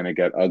it's going to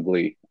get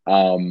ugly.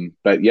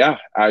 But yeah,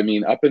 I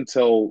mean, up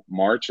until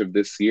March of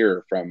this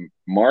year, from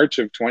March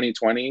of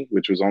 2020,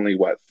 which was only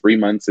 3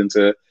 months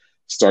into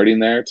starting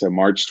there, to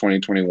March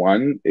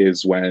 2021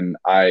 is when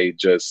I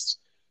just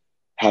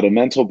had a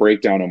mental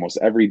breakdown almost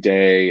every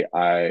day.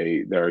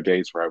 There are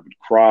days where I would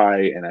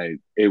cry, and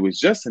it was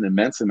just an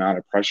immense amount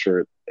of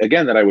pressure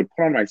again that I would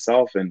put on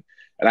myself, and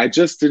I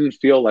just didn't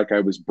feel like I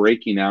was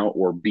breaking out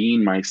or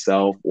being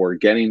myself or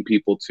getting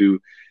people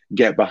to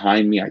get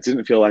behind me. I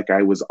didn't feel like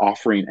I was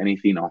offering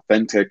anything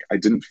authentic. I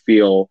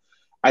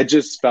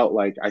just felt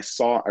like I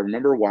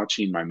remember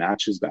watching my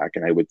matches back,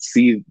 and I would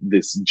see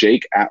this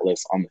Jake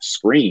Atlas on the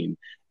screen.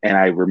 And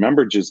I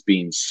remember just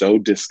being so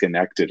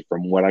disconnected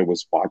from what I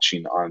was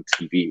watching on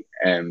TV.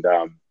 And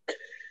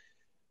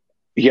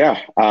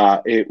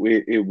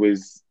it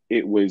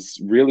was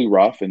really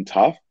rough and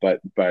tough,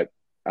 but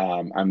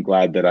I'm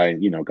glad that I,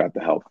 got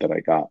the help that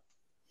I got.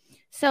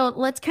 So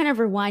let's kind of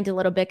rewind a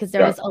little bit, because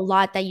there Yeah. was a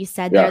lot that you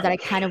said Yeah. there that I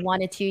kind of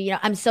wanted to,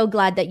 I'm so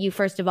glad that you,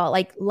 first of all,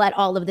 like, let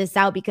all of this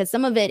out, because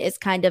some of it is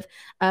kind of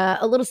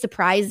a little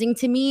surprising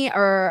to me,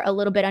 or a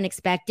little bit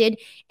unexpected.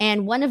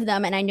 And one of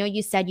them, and I know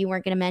you said you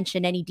weren't going to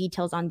mention any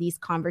details on these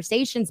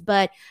conversations,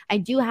 but I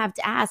do have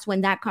to ask,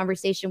 when that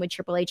conversation with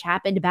Triple H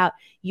happened about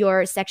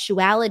your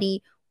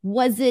sexuality,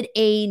 was it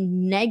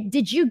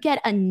did you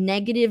get a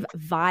negative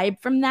vibe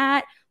from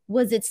that?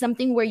 Was it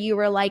something where you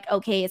were like,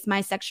 okay, is my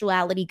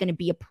sexuality going to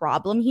be a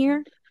problem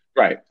here?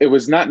 Right. It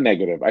was not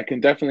negative. I can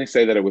definitely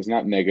say that it was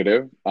not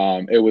negative.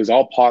 It was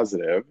all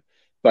positive,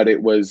 but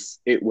it was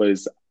a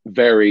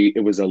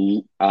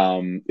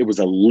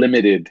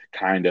limited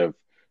kind of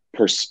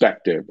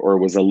perspective, or it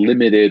was a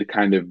limited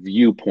kind of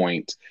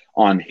viewpoint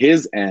on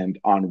his end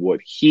on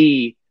what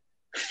he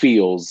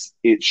feels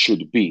it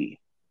should be.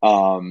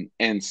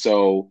 And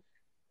so,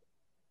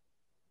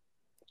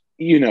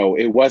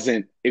 it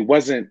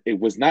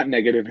was not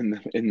negative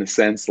in the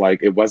sense,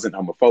 like, it wasn't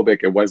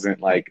homophobic. It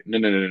wasn't like, no.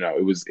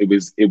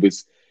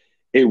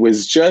 It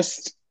was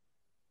just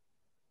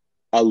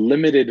a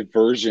limited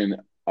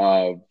version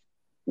of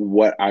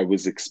what I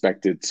was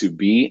expected to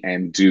be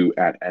and do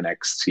at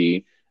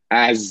NXT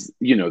as,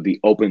 the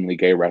openly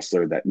gay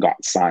wrestler that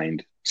got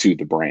signed to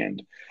the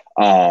brand.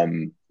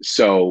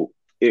 So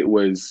it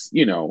was,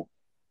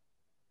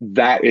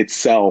 that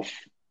itself,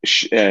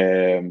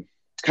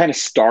 kind of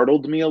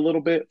startled me a little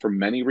bit for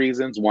many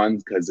reasons. One,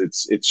 because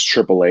it's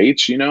Triple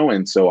H,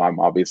 and so I'm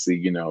obviously,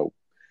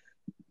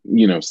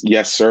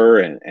 yes, sir,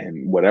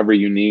 and whatever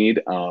you need.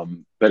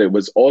 But it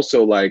was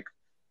also like,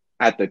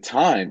 at the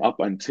time, up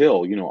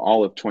until,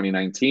 all of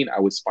 2019, I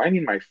was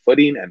finding my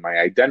footing and my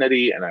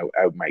identity, and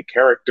my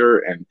character,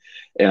 and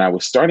I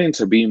was starting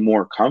to be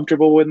more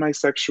comfortable with my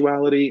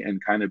sexuality,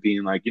 and kind of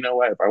being like, you know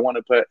what, if I want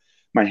to put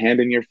my hand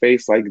in your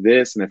face like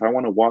this, and if I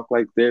want to walk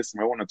like this,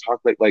 and I want to talk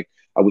like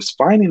I was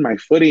finding my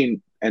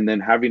footing, and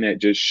then having it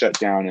just shut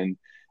down,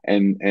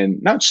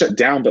 and not shut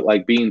down, but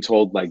like being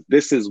told, like,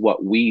 this is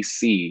what we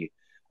see,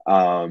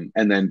 and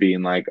then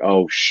being like,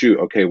 oh shoot,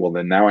 okay, well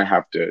then now I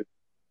have to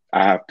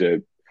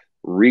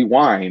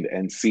rewind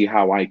and see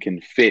how I can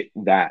fit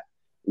that,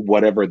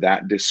 whatever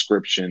that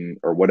description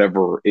or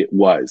whatever it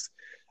was.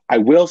 I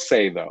will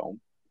say though,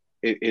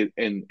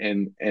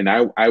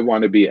 I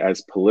want to be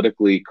as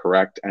politically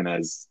correct and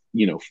as,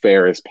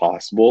 fair as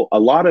possible. A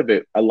lot of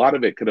it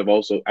could have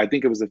also, I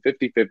think it was a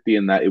 50-50,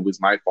 in that it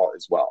was my fault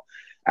as well.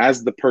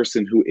 As the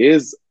person who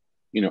is,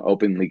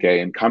 openly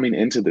gay and coming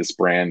into this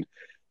brand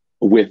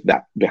with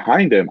that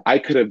behind him, I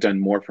could have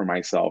done more for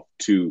myself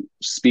to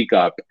speak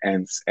up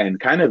and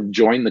kind of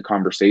join the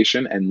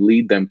conversation and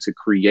lead them to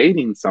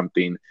creating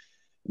something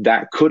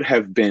that could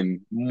have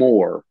been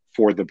more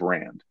for the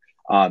brand.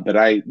 But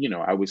I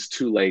was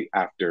too late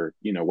after,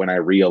 when I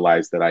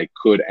realized that I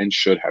could and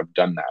should have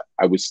done that.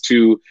 I was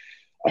too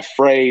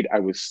afraid. I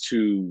was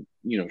too,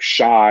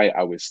 shy.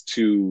 I was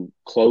too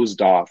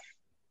closed off,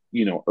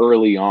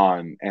 early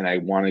on. And I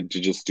wanted to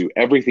just do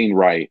everything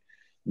right,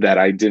 that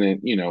I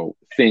didn't,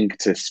 think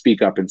to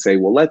speak up and say,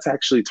 well, let's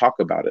actually talk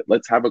about it.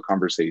 Let's have a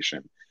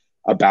conversation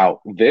about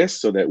this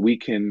so that we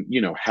can,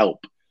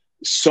 help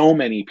so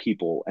many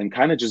people and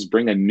kind of just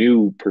bring a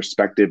new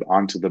perspective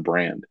onto the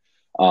brand.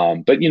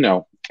 But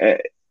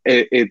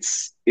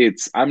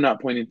it's I'm not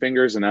pointing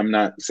fingers, and I'm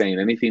not saying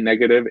anything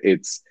negative.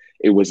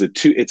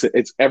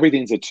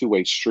 Everything's a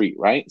two-way street,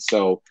 right?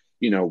 So,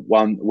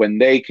 when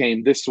they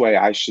came this way,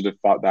 I should have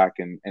fought back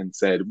and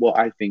said, well,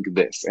 I think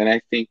this.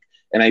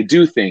 And I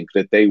do think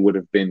that they would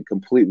have been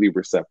completely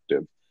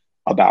receptive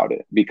about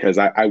it, because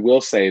I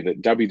will say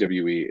that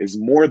WWE is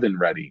more than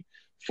ready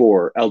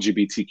for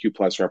LGBTQ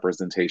plus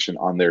representation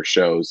on their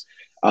shows.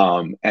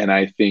 And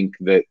I think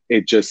that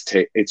it's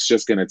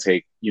just going to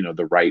take,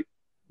 the right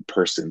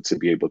person to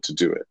be able to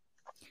do it.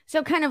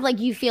 So kind of like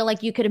you feel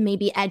like you could have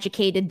maybe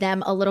educated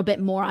them a little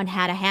bit more on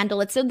how to handle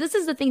it. So this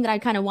is the thing that I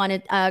kind of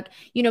wanted,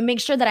 make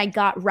sure that I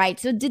got right.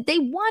 So did they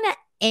want to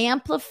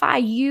amplify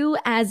you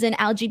as an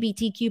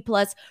LGBTQ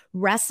plus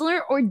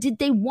wrestler, or did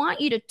they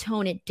want you to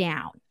tone it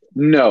down?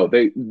 No,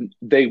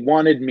 they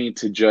wanted me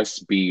to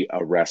just be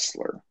a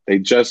wrestler. They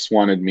just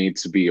wanted me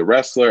to be a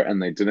wrestler,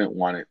 and they didn't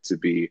want it to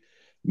be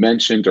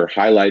mentioned or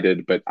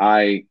highlighted. But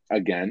I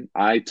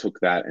took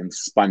that and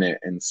spun it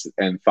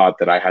and thought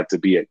that I had to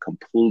be a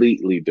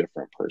completely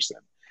different person.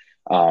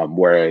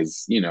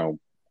 Whereas,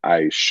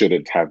 I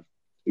shouldn't have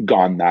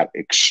gone that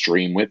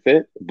extreme with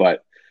it.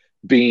 But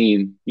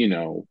being,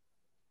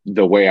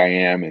 the way I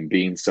am, and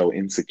being so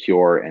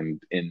insecure, and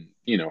in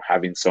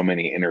having so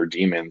many inner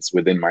demons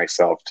within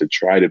myself to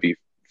try to be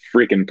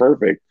freaking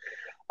perfect,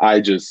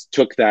 I just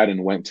took that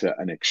and went to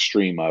an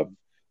extreme of,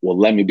 well,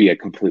 let me be a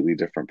completely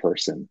different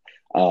person.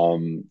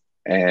 And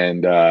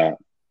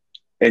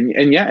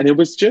it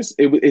was just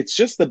it's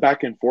just the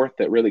back and forth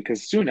that really,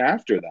 because soon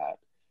after that,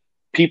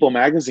 People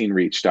Magazine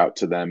reached out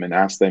to them and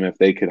asked them if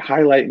they could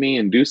highlight me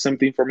and do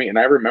something for me. And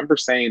I remember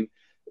saying,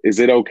 is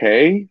it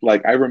okay?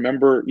 Like, I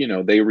remember,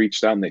 they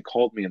reached out and they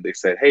called me and they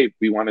said, hey,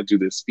 we want to do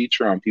this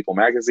feature on People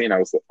Magazine. I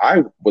was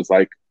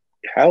like,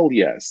 hell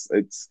yes.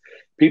 It's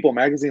People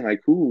Magazine.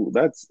 Like, who?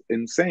 That's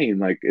insane.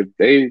 Like, if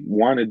they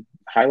want to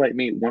highlight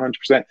me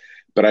 100%.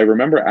 But I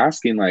remember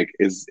asking, like,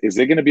 is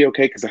it going to be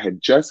okay? Because I had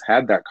just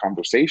had that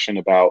conversation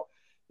about,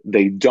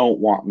 they don't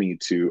want me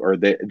to, or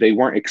they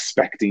weren't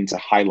expecting to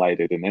highlight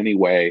it in any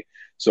way.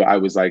 So I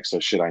was like, so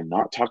should I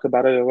not talk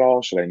about it at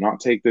all? Should I not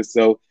take this?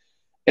 So,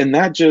 and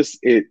that just,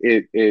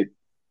 it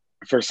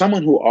for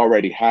someone who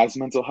already has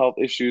mental health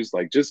issues,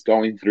 like, just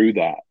going through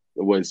that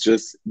was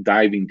just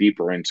diving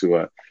deeper into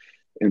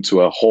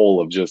a hole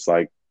of just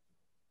like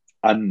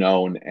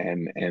unknown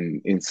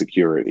and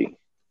insecurity.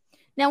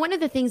 Now, one of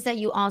the things that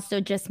you also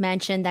just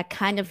mentioned that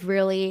kind of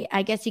really,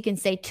 I guess you can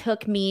say,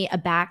 took me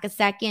aback a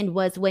second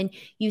was when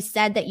you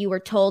said that you were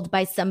told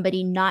by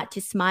somebody not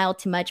to smile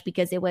too much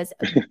because it was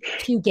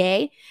too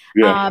gay.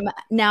 Yeah.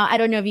 Now, I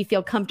don't know if you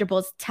feel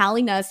comfortable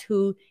telling us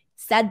who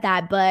said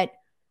that, but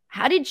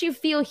how did you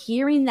feel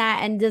hearing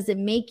that? And does it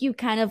make you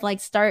kind of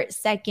like start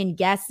second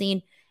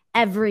guessing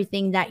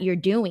everything that you're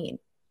doing?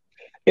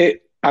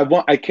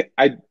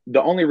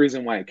 The only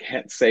reason why I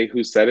can't say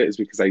who said it is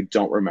because I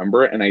don't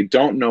remember it, and I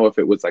don't know if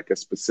it was like a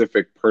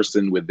specific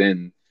person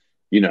within,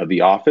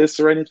 the office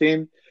or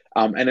anything.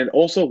 And it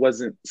also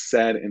wasn't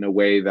said in a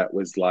way that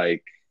was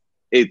like,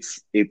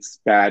 it's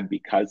bad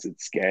because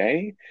it's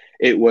gay.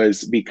 It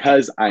was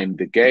because I'm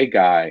the gay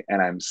guy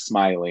and I'm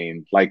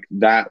smiling. Like,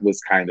 that was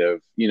kind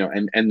of,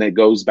 and that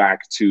goes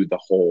back to the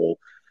whole,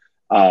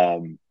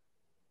 um,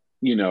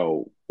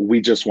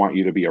 we just want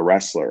you to be a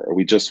wrestler, or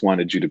we just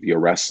wanted you to be a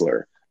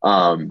wrestler.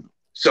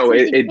 So So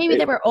you think maybe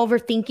they were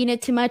overthinking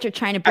it too much or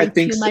trying to I bring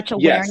think too so. much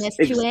Yes, awareness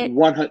to it's it?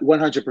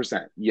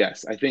 100%.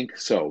 Yes, I think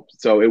so.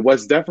 So it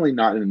was definitely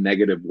not in a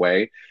negative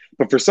way,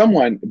 but for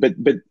someone,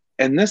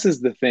 and this is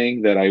the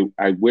thing that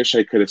I wish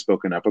I could have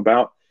spoken up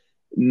about.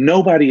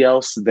 Nobody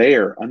else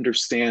there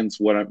understands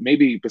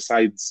maybe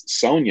besides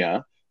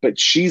Sonia, but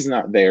she's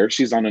not there.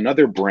 She's on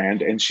another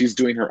brand and she's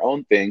doing her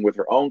own thing with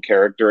her own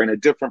character and a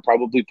different,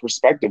 probably,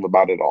 perspective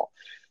about it all.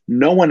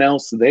 No one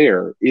else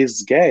there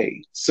is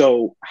gay.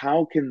 So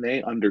how can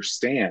they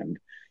understand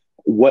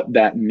what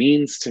that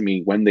means to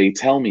me when they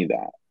tell me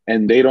that?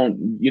 And they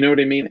don't, you know what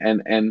I mean?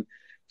 And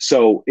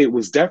so it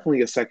was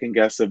definitely a second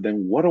guess of,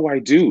 then what do I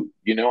do?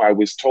 I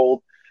was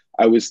told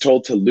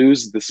to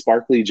lose the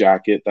sparkly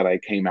jacket that I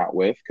came out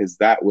with, because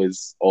that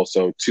was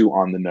also too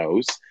on the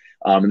nose.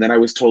 And then I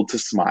was told to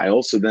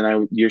smile. So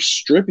then you're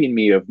stripping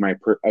me of my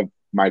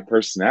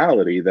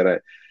personality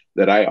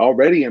that I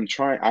already am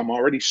trying. I'm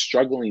already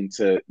struggling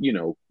to,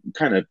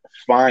 kind of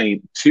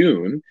fine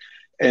tune,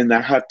 and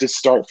I have to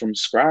start from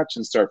scratch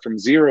and start from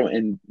zero,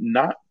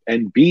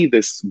 and be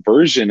this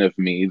version of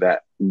me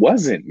that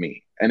wasn't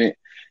me. And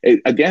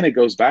it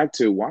goes back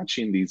to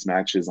watching these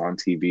matches on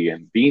TV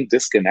and being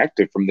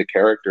disconnected from the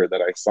character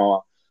that I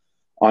saw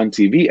on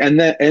TV, and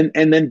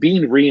then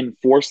being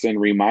reinforced and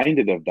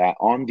reminded of that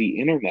on the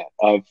internet,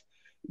 of,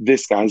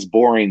 this guy's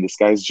boring, this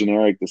guy's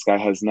generic, this guy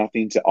has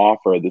nothing to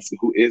offer,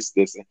 who is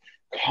this,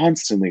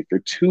 constantly for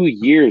 2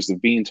 years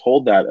of being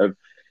told that,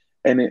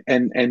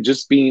 and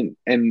just being,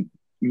 and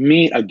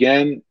me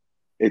again,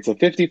 it's a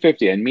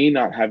 50-50, and me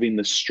not having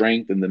the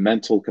strength and the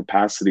mental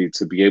capacity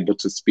to be able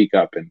to speak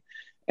up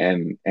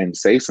and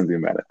say something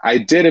about it. I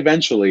did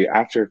eventually,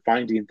 after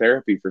finding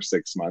therapy for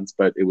 6 months,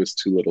 but it was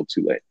too little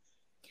too late.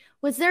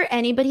 Was there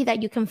anybody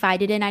that you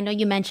confided in? I know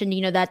you mentioned,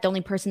 that the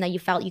only person that you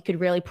felt you could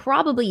really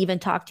probably even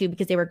talk to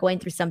because they were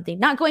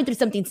not going through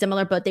something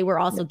similar, but they were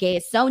also gay,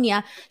 as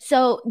Sonia.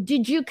 So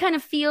did you kind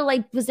of feel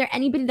like, was there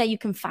anybody that you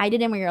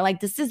confided in where you're like,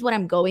 this is what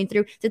I'm going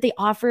through? Did they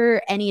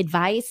offer any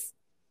advice?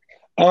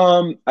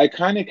 I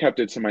kind of kept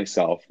it to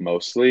myself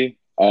mostly.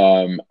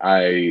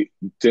 I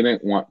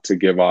didn't want to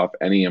give off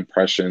any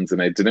impressions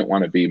and I didn't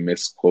want to be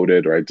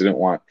misquoted or I didn't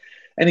want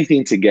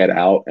anything to get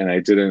out. And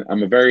I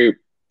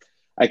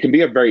can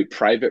be a very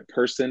private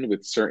person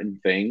with certain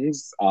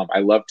things. I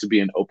love to be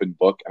an open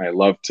book and I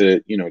love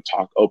to,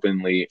 talk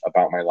openly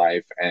about my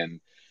life and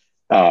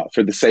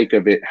for the sake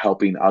of it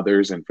helping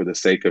others and for the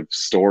sake of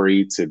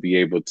story to be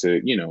able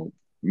to,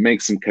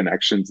 make some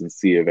connections and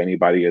see if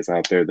anybody is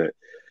out there that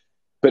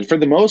but for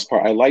the most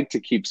part, I like to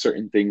keep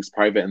certain things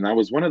private. And that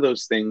was one of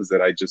those things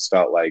that I just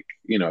felt like,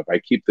 if I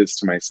keep this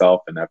to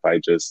myself and if I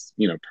just,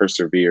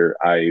 persevere,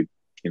 I,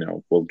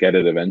 will get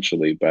it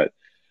eventually. But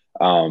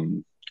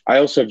um, I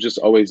also have just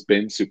always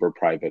been super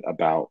private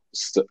about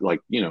like,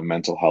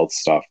 mental health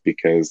stuff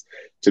because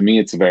to me,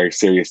 it's a very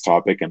serious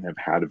topic and have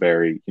had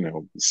very,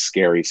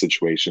 scary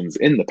situations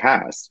in the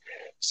past.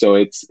 So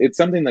it's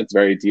something that's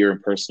very dear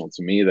and personal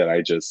to me that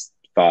I just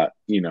thought,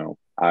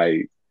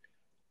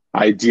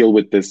 I deal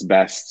with this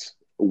best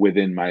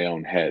within my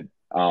own head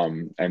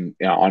and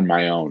on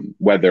my own,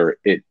 whether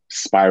it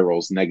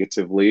spirals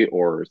negatively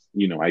or,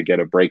 I get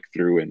a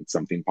breakthrough and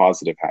something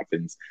positive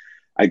happens.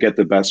 I get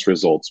the best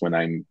results when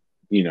I'm,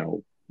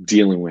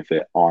 dealing with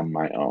it on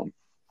my own.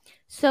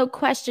 So,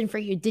 question for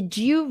you. Did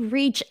you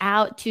reach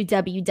out to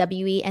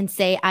WWE and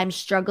say, I'm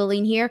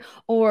struggling here?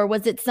 Or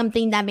was it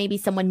something that maybe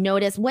someone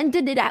noticed?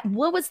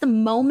 What was the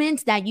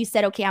moment that you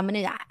said, okay, I'm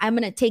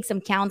gonna take some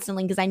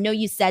counseling? Because I know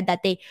you said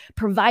that they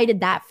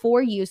provided that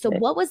for you. So Right.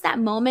 what was that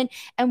moment?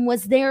 And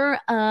was there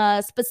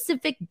a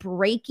specific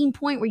breaking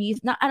point where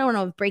I don't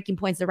know if breaking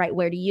point is the right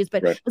word to use,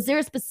 but Right. was there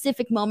a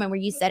specific moment where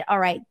you said, all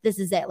right, this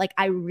is it. Like,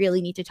 I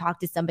really need to talk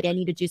to somebody. I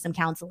need to do some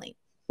counseling.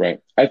 Right.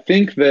 I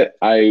think that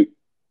I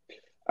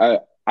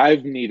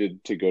I've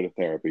needed to go to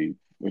therapy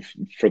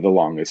for the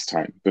longest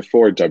time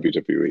before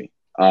WWE.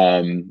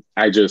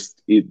 I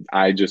just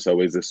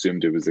always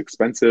assumed it was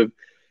expensive,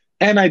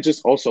 and I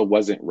just also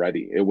wasn't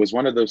ready. It was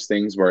one of those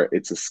things where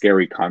it's a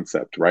scary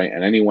concept, right?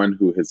 And anyone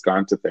who has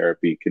gone to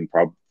therapy can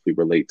probably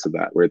relate to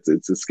that, where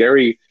it's a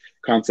scary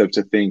concept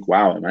to think,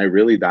 wow, am I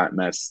really that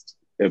messed?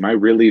 Am I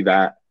really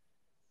that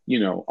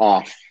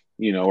off?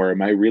 Or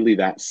am I really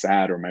that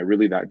sad or am I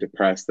really that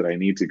depressed that I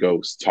need to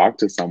go talk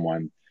to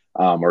someone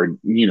or,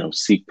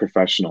 seek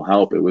professional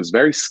help? It was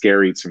very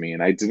scary to me.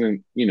 And I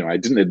didn't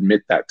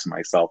admit that to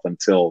myself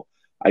until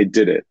I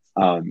did it.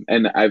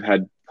 And I've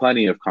had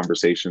plenty of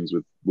conversations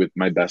with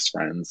my best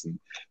friends and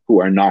who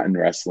are not in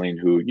wrestling,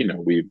 who,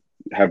 we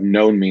have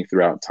known me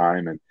throughout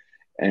time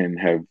and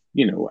have,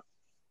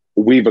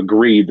 we've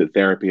agreed that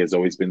therapy has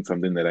always been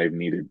something that I've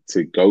needed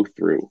to go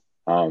through.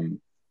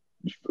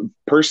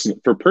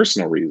 For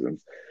personal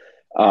reasons.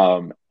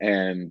 And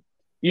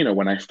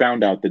when I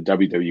found out that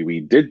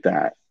WWE did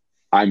that,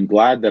 I'm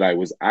glad that I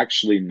was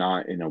actually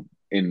not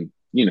in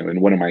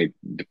one of my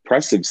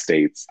depressive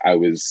states. I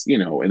was,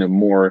 in a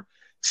more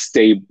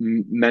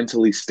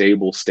mentally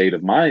stable state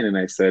of mind. And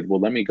I said,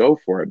 well, let me go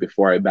for it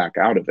before I back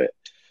out of it.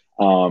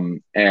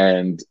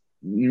 And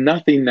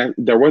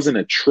there wasn't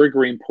a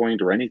triggering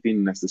point or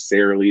anything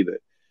necessarily that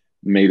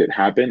made it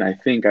happen. I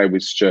think I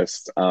was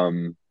just,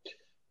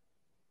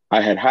 I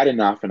had had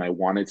enough and I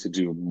wanted to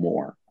do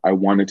more. I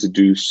wanted to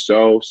do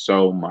so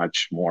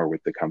much more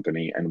with the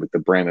company and with the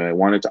brand. And I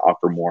wanted to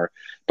offer more,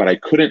 but I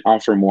couldn't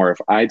offer more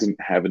if I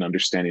didn't have an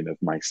understanding of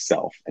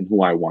myself and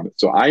who I wanted.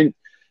 So I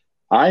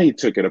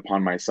took it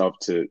upon myself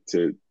to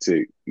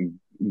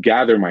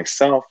gather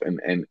myself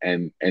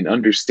and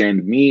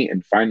understand me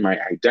and find my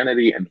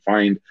identity and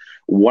find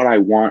what I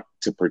want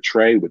to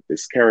portray with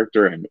this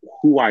character and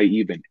who I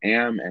even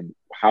am and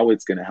how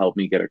it's going to help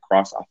me get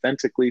across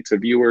authentically to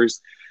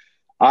viewers.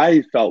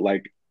 I felt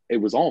like it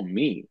was all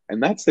me.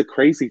 And that's the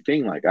crazy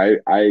thing. Like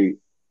a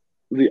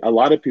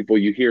lot of people,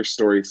 you hear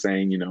stories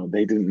saying,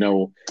 they didn't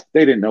know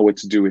what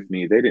to do with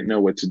me. They didn't know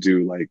what to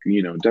do. Like,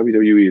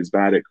 WWE is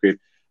bad at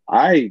creative.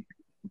 I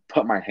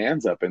put my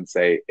hands up and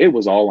say, it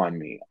was all on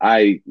me.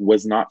 I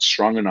was not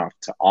strong enough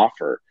to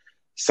offer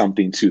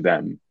something to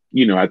them,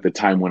 at the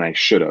time when I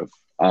should have.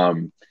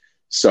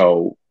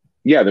 So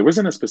yeah, there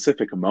wasn't a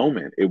specific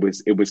moment. It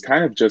was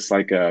kind of just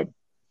like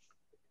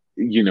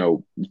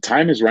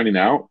time is running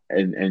out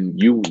and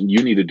you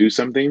need to do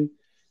something.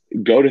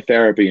 Go to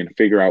therapy and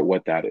figure out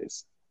what that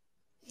is.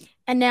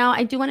 And now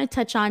I do want to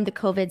touch on the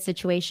COVID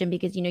situation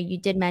because, you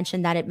did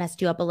mention that it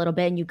messed you up a little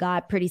bit and you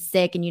got pretty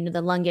sick and,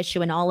 the lung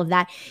issue and all of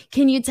that.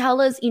 Can you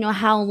tell us,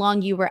 how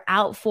long you were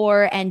out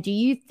for? And do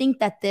you think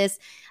that there's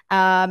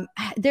a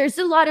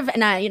lot of,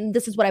 and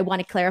this is what I want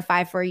to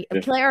clarify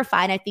Yeah.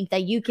 and I think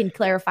that you can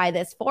clarify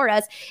this for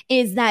us,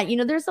 is that,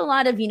 there's a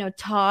lot of,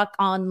 talk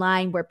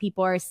online where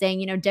people are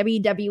saying,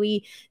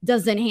 WWE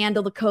doesn't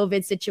handle the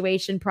COVID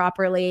situation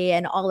properly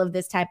and all of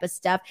this type of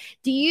stuff.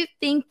 Do you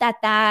think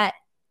that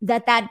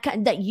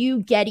you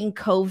getting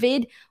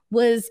COVID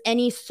was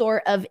any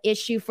sort of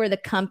issue for the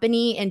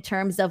company in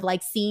terms of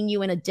like seeing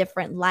you in a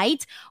different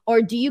light?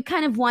 Or do you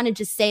kind of want to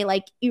just say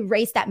like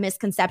erase that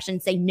misconception,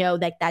 say no,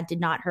 that did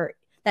not hurt?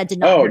 That did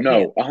not Oh hurt you.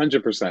 no,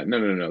 100%.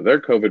 No.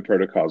 Their COVID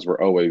protocols were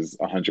always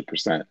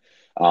 100%.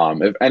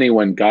 If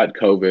anyone got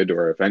COVID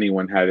or if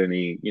anyone had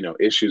any,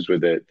 issues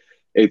with it,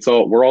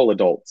 we're all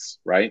adults,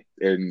 right?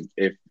 And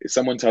if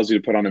someone tells you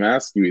to put on a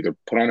mask, you either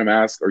put on a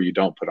mask or you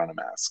don't put on a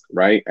mask,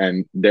 right?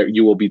 And there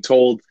you will be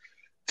told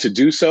to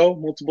do so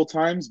multiple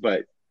times,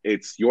 but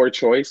it's your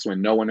choice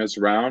when no one is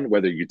around,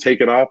 whether you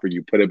take it off or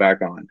you put it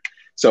back on.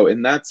 So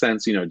in that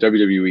sense,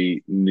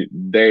 WWE,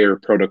 their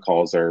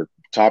protocols are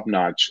top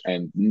notch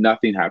and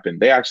nothing happened.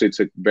 They actually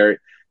take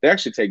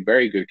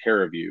very good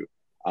care of you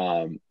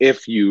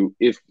if you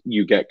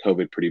get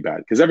COVID pretty bad,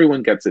 because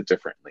everyone gets it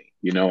differently,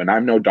 and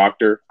I'm no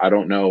doctor. I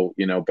don't know,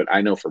 but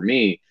I know for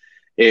me,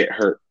 it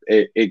hurt.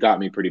 It got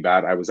me pretty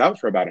bad. I was out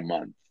for about a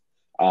month,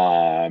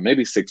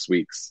 maybe 6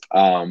 weeks,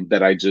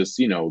 that I just,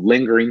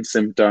 lingering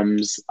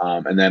symptoms.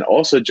 And then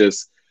also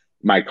just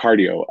my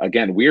cardio.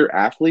 Again, we're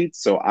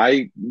athletes. So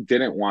I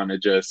didn't want to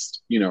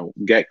just,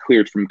 get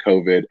cleared from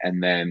COVID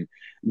and then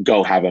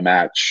go have a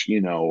match,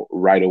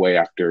 right away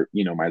after,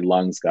 my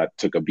lungs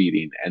took a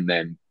beating. And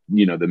then,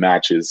 the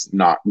match is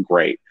not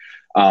great.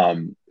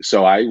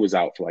 So I was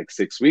out for like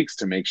 6 weeks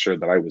to make sure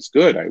that I was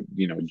good. I,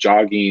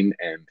 jogging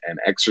and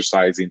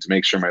exercising to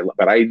make sure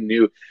but I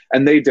knew,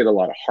 and they did a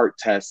lot of heart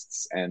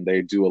tests and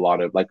they do a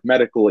lot of like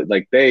medical,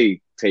 like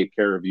they take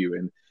care of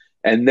you.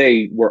 And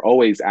they were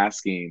always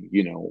asking,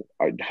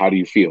 how do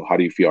you feel? How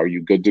do you feel? Are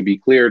you good to be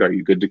cleared? Are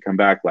you good to come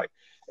back?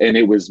 And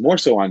it was more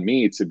so on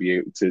me to be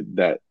able to,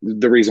 that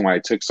the reason why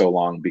it took so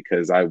long,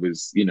 because I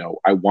was,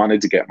 I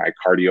wanted to get my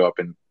cardio up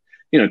and,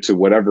 to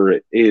whatever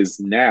it is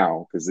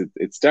now, because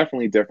it's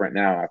definitely different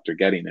now after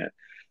getting it.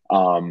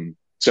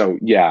 So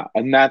yeah,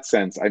 in that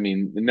sense, I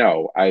mean,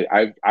 no,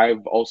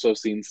 I've also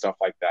seen stuff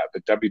like that,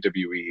 but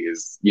WWE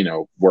is,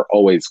 we're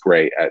always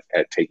great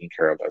at taking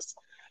care of us,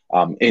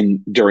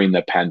 during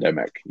the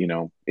pandemic,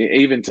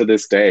 even to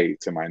this day,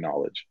 to my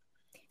knowledge.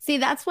 See,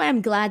 that's why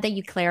I'm glad that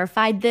you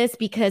clarified this,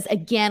 because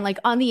again, like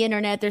on the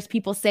internet, there's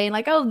people saying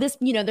like, oh, this,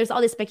 there's all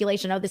this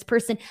speculation. Oh, this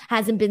person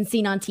hasn't been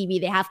seen on TV.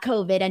 They have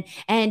COVID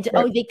and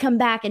Right. oh, they come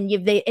back and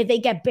if they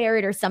get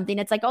buried or something,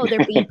 it's like, oh,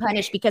 they're being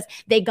punished because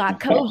they got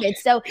COVID.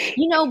 So,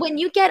 when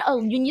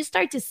you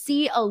start to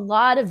see a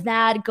lot of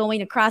that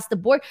going across the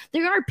board,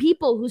 there are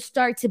people who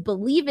start to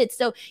believe it.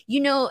 So,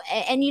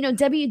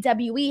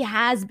 WWE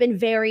has been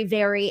very,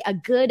 very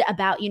good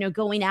about,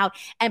 going out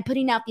and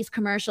putting out these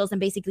commercials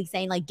and basically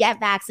saying like, get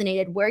vaccinated,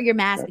 wear your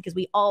mask, because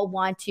we all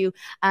want to,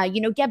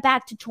 get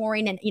back to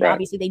touring. And,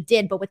 obviously they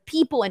did, but with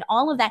people and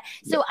all of that.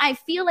 So I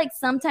feel like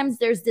sometimes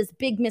there's this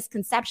big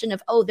misconception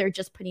of, oh, they're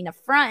just putting a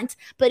front,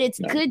 but it's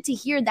good to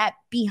hear that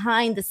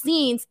behind the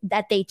scenes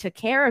that they took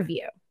care of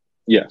you.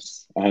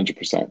 Yes,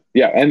 100%.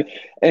 Yeah,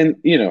 and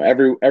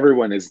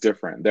everyone is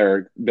different.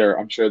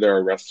 I'm sure there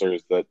are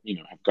wrestlers that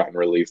have gotten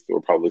released that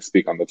will probably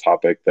speak on the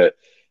topic that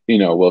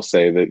will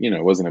say that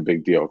it wasn't a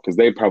big deal because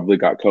they probably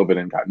got COVID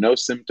and got no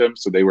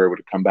symptoms, so they were able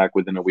to come back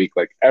within a week.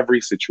 Like every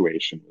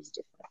situation was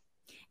different.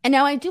 And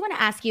now I do want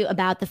to ask you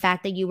about the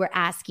fact that you were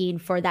asking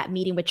for that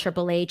meeting with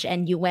Triple H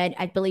and you went,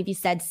 I believe you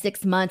said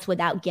 6 months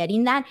without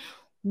getting that.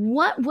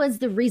 What was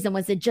the reason?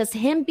 Was it just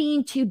him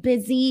being too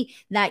busy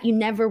that you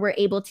never were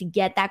able to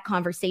get that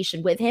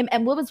conversation with him?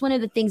 And what was one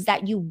of the things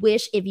that you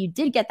wish, if you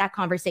did get that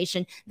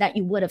conversation, that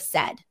you would have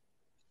said?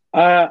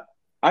 I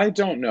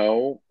don't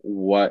know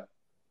what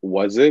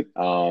was it.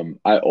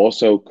 I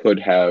also could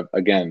have,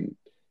 again,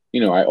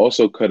 I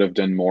also could have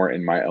done more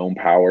in my own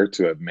power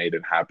to have made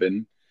it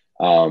happen.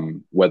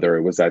 Whether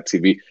it was at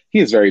TV, he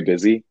is very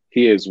busy.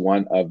 He is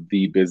one of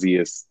the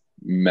busiest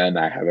men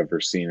I have ever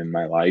seen in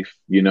my life.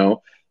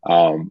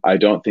 I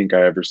don't think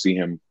I ever see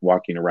him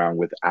walking around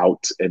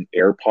without an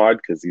AirPod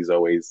because he's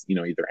always,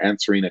 either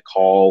answering a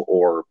call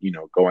or,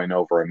 going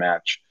over a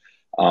match.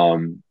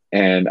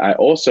 And I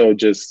also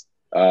just,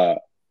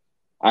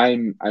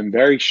 I'm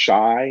very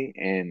shy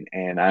and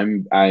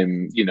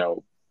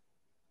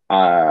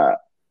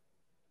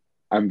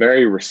I'm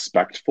very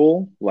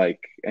respectful,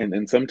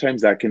 and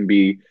sometimes that can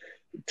be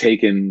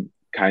taken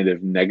kind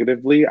of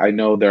negatively. I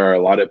know there are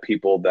a lot of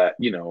people that,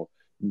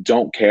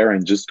 don't care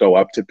and just go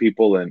up to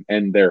people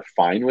and they're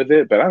fine with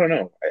it. But I don't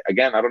know.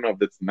 Again, I don't know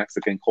if it's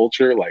Mexican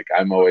culture. Like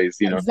I'm always,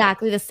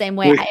 exactly the same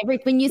way.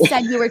 When you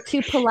said you were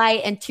too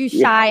polite and too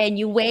shy and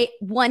you wait,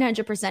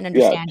 100%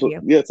 understand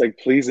you. Yeah, it's like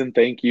please and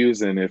thank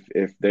yous. And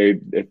if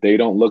they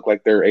don't look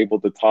like they're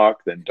able to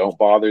talk, then don't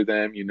bother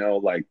them.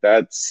 Like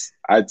that's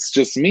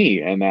just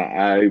me. And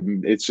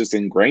it's just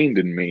ingrained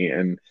in me.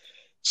 And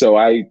so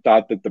I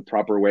thought that the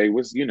proper way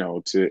was,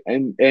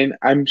 and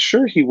I'm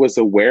sure he was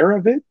aware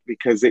of it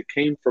because it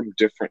came from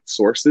different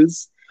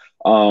sources.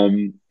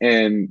 And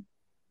I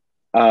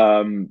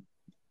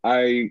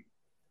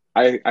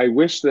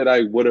wish that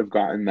I would have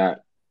gotten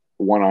that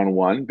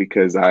one-on-one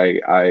because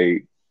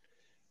it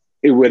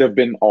would have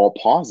been all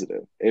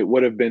positive. It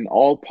would have been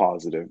all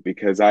positive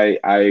because I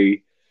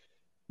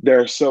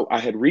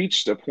had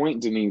reached a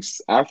point, Denise,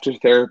 after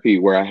therapy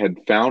where I had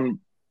found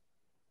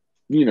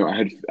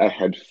I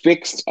had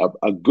fixed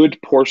a good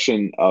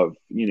portion of,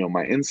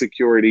 my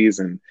insecurities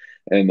and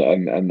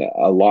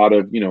a lot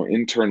of,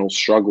 internal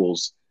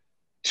struggles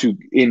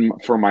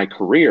for my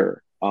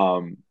career.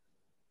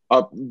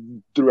 up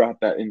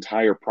throughout that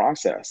entire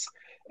process,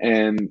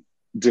 and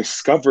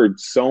discovered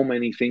so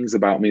many things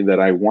about me that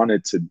I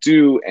wanted to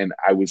do, and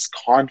I was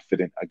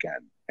confident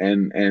again.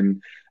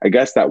 And I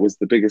guess that was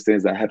the biggest thing,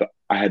 is I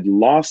had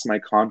lost my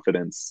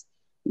confidence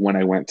when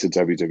I went to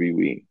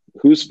WWE.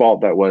 Whose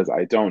fault that was,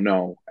 I don't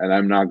know, and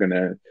I'm not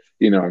gonna,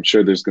 I'm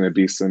sure there's gonna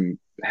be some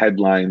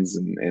headlines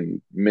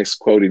and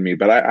misquoting me,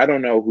 but I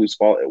don't know whose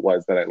fault it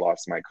was that I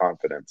lost my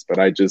confidence, but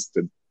I just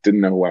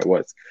didn't know who I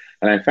was.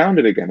 And I found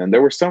it again. And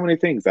there were so many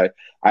things that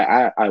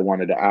I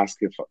wanted to ask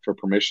if for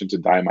permission to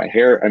dye my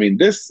hair. I mean,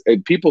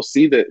 people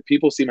see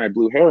my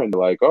blue hair and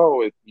they're like,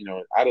 oh,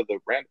 out of the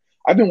brand.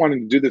 I've been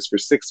wanting to do this for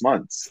 6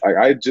 months.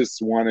 I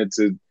just wanted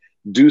to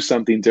do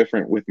something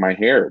different with my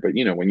hair. But,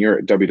 when you're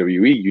at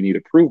WWE, you need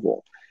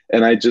approval.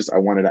 And I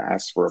wanted to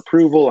ask for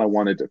approval. I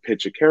wanted to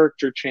pitch a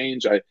character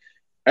change.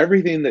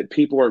 Everything that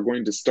people are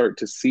going to start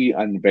to see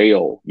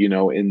unveil,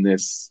 in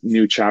this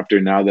new chapter,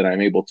 now that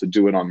I'm able to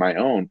do it on my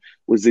own,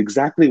 was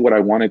exactly what I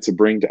wanted to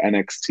bring to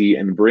NXT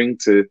and bring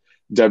to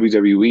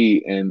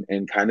WWE,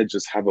 and kind of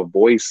just have a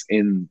voice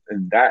in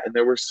that. And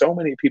there were so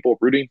many people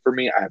rooting for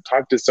me. I have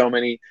talked to so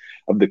many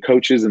of the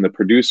coaches and the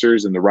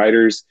producers and the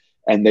writers,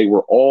 and they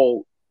were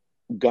all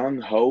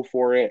gung ho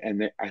for it.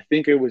 And I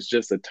think it was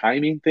just a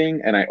timing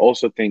thing. And I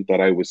also think that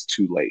I was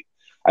too late.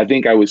 I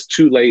think I was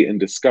too late in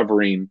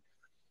discovering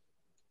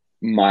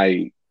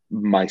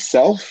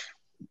myself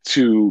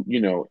to,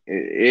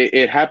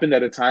 it happened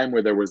at a time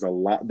where there's a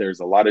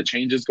lot of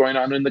changes going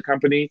on in the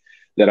company,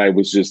 that I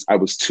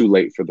was too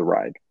late for the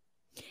ride.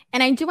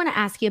 And I do want to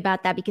ask you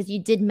about that, because you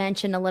did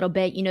mention a little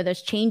bit,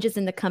 there's changes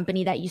in the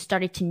company that you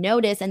started to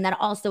notice, and that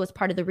also is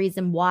part of the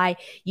reason why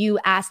you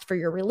asked for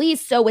your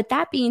release. So with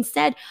that being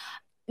said,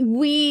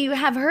 we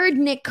have heard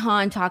Nick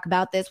Khan talk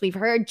about this. We've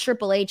heard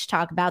Triple H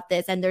talk about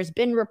this, and there's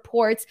been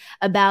reports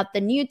about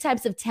the new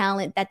types of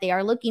talent that they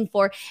are looking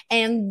for.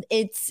 And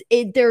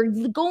they're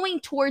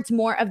going towards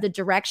more of the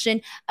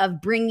direction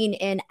of bringing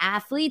in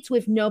athletes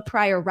with no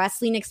prior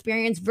wrestling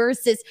experience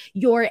versus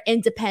your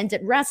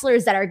independent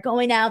wrestlers that are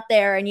going out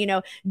there and,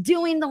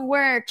 doing the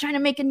work, trying to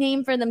make a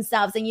name for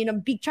themselves,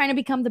 and, trying to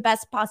become the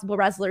best possible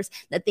wrestlers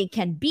that they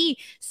can be.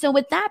 So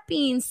with that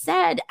being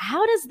said,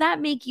 how does that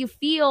make you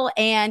feel?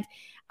 And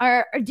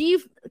do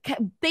you,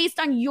 based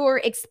on your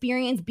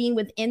experience being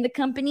within the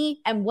company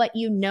and what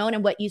you know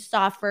and what you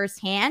saw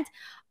firsthand,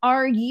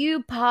 are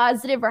you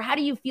positive, or how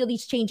do you feel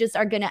these changes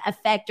are going to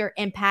affect or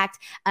impact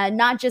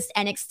not just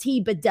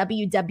NXT, but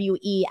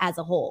WWE as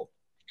a whole?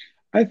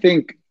 I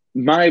don't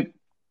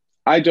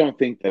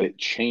think that it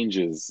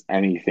changes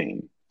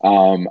anything.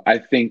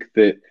 I think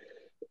that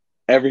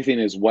everything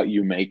is what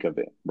you make of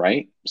it,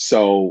 right?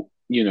 So,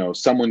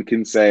 someone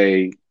can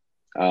say,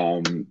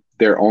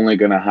 they're only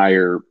going to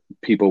hire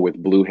people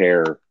with blue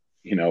hair,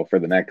 for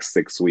the next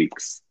 6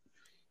 weeks.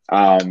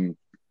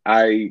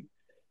 I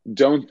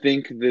don't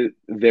think that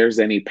there's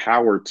any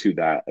power to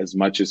that as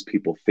much as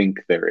people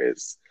think there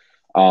is.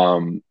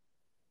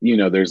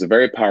 There's a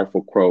very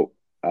powerful quote,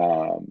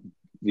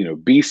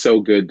 be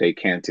so good they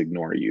can't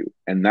ignore you.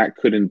 And that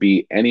couldn't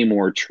be any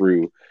more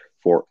true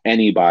for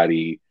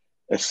anybody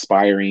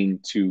aspiring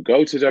to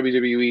go to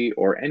WWE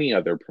or any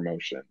other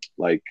promotion.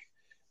 Like,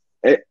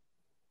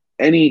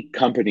 any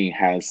company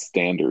has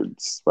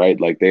standards, right?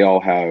 Like, they all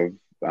have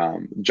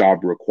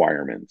job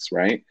requirements,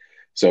 right?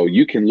 So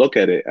you can look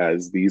at it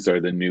as these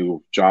are the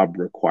new job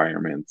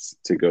requirements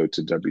to go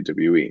to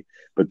WWE.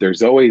 But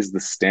there's always the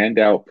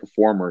standout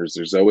performers.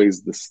 There's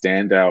always the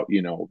standout,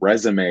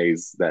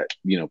 resumes that,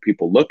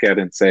 people look at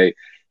and say,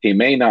 he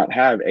may not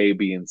have A,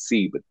 B, and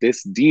C, but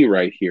this D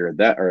right here,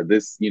 that, or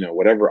this,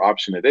 whatever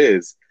option it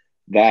is,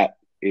 that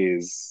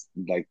is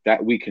like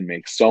that, we can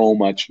make so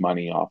much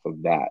money off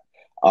of that.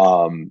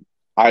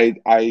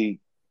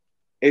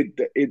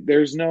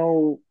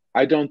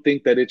 I don't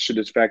think that it should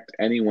affect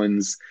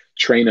anyone's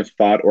train of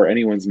thought or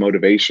anyone's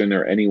motivation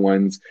or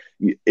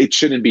it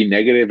shouldn't be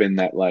negative in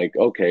that, like,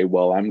 okay,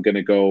 well, I'm going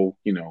to go,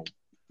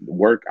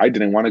 work. I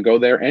didn't want to go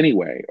there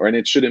anyway. And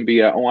it shouldn't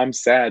be I'm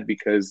sad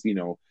because,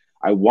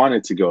 I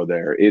wanted to go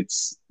there.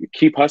 It's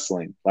keep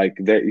hustling. Like,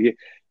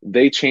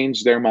 they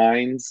change their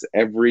minds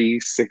every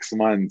 6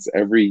 months,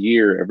 every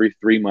year, every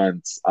 3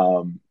 months.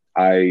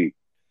 I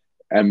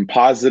am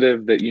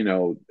positive that,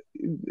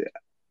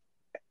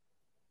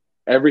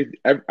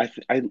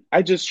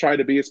 I just try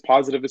to be as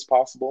positive as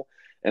possible,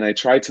 and I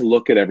try to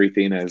look at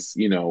everything as,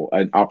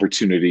 an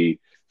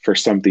opportunity for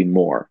something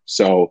more.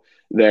 So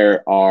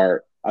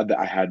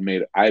I had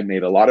made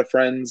a lot of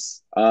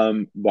friends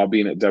while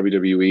being at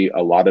WWE.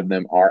 A lot of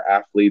them are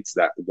athletes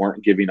that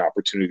weren't giving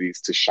opportunities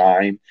to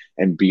shine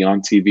and be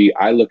on TV.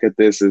 I look at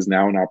this as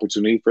now an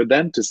opportunity for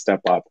them to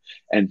step up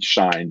and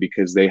shine,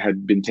 because they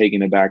had been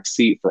taking a back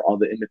seat for all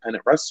the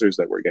independent wrestlers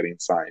that were getting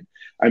signed.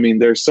 I mean,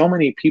 there's so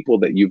many people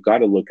that you've got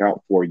to look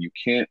out for. You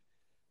can't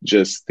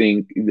just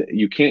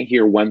you can't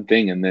hear one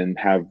thing and then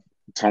have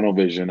tunnel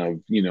vision of,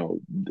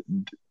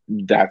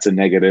 that's a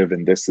negative,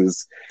 and this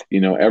is,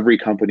 every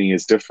company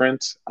is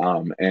different.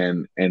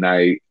 And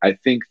I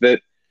think that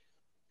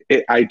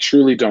I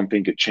truly don't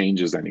think it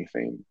changes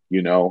anything.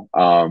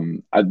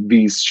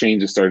 These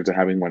changes started to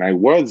happen when I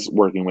was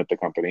working with the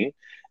company,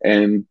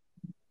 and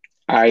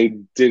I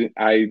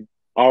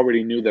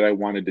already knew that I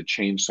wanted to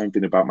change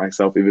something about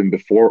myself even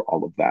before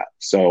all of that.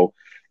 So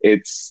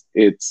it's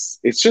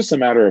just a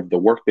matter of the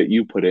work that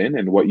you put in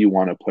and what you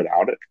want to put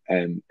out,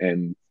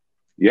 and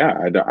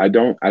yeah, I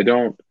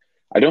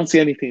don't see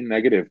anything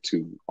negative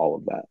to all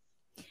of that.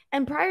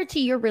 And prior to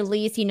your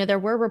release, there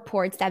were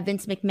reports that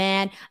Vince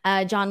McMahon,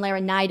 John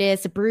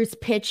Laurinaitis, Bruce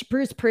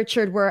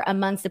Pritchard were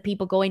amongst the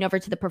people going over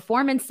to the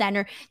Performance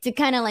Center to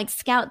kind of like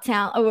scout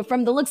talent, or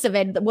from the looks of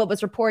it, what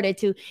was reported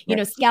to,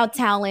 Right. scout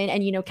talent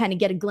and, kind of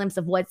get a glimpse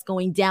of what's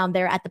going down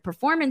there at the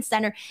Performance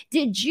Center.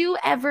 Did you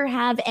ever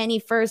have any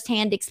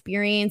firsthand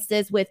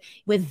experiences with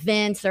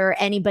Vince or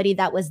anybody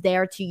that was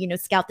there to,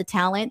 scout the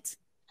talent?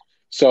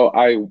 So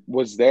I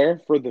was there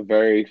for the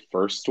very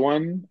first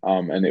one,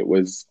 and it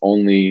was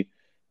only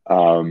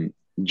John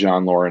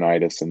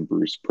Laurinaitis and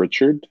Bruce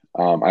Pritchard.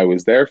 I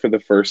was there for the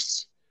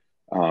first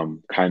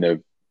kind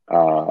of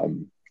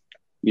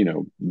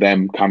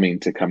them coming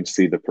to come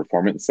see the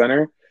Performance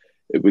Center.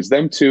 It was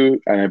them two,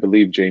 and I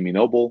believe Jamie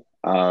Noble.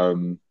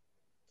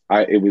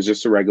 It was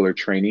just a regular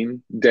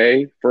training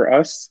day for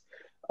us.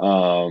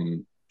 I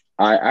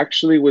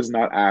actually was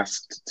not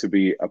asked to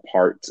be a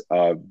part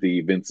of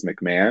the Vince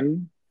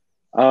McMahon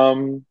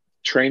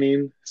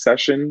training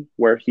session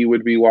where he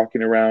would be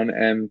walking around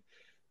and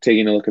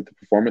taking a look at the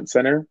Performance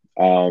Center.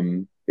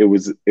 It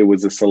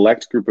was a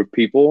select group of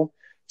people.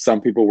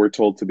 Some people were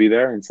told to be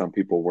there, and some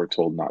people were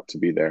told not to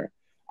be there.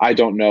 I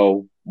don't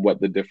know what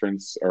the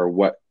difference or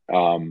what.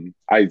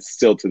 I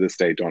still to this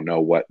day don't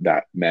know what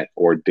that meant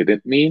or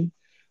didn't mean.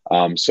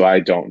 So I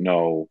don't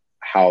know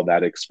how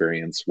that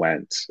experience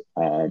went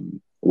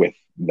with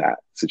that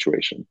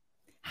situation.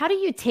 How do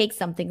you take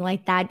something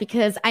like that?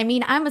 Because I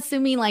mean, I'm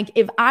assuming like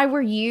if I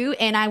were you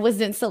and I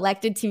wasn't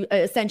selected to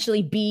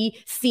essentially be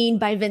seen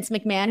by Vince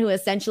McMahon, who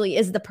essentially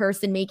is the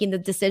person making the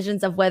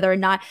decisions of whether or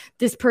not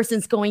this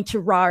person's going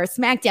to Raw or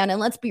SmackDown. And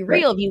let's be Right.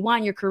 real, if you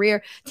want your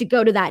career to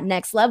go to that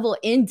next level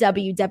in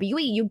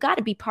WWE, you got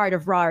to be part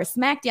of Raw or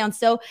SmackDown.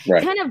 So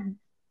Right. kind of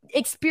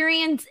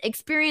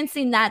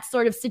experiencing that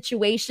sort of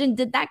situation,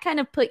 did that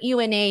kind of put you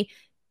in a,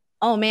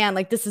 oh man,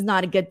 like this is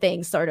not a good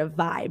thing sort of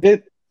vibe?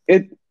 It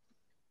it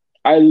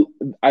I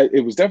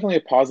it was definitely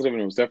a positive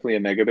and it was definitely a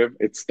negative.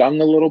 It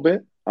stung a little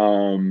bit,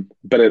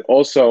 but it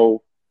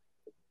also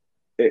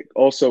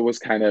was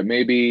kind of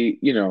maybe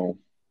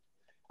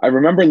I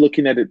remember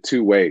looking at it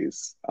two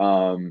ways.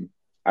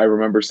 I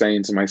remember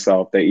saying to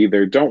myself, they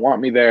either don't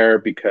want me there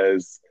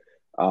because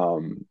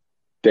um,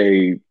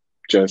 they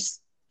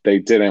just they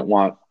didn't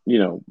want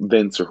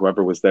Vince or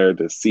whoever was there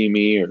to see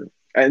me, or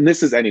and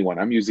this is anyone.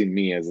 I'm using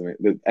me as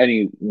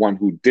anyone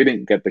who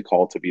didn't get the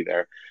call to be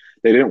there.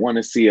 They didn't want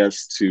to see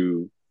us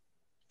to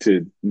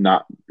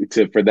not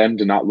to for them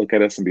to not look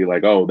at us and be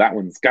like, oh, that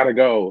one's got to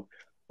go.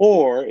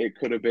 Or it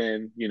could have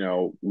been,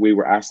 we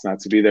were asked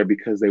not to be there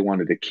because they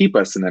wanted to keep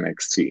us in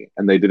NXT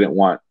and they didn't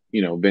want,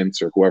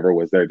 Vince or whoever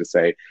was there to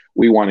say,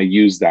 we want to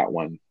use that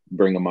one,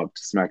 bring them up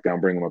to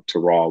SmackDown, bring them up to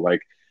Raw.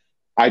 Like,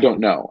 I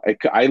don't know.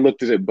 I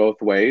looked at it both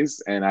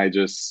ways and I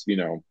just,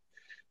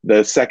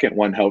 the second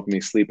one helped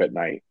me sleep at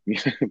night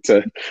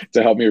to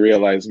help me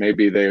realize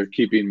maybe they're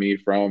keeping me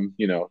from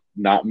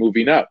not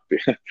moving up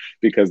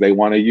because they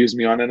want to use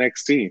me on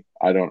NXT.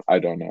 I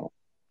don't know.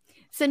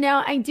 So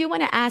now I do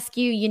want to ask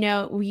you,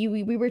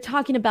 we were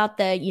talking about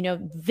the,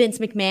 Vince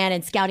McMahon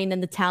and scouting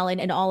and the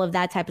talent and all of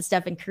that type of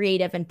stuff and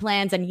creative and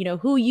plans and,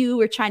 who you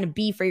were trying to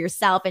be for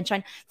yourself and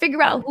trying to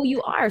figure out who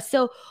you are.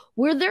 So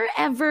were there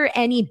ever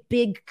any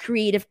big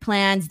creative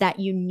plans that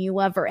you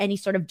knew of or any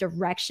sort of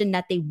direction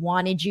that they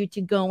wanted you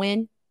to go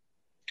in?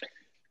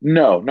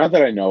 No, not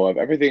that I know of.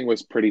 Everything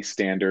was pretty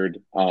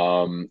standard.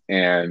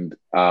 And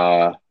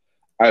I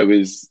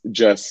was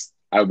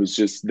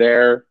just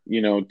there,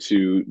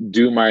 to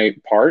do my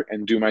part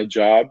and do my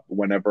job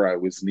whenever I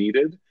was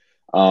needed.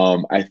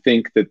 I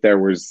think that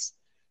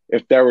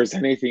if there was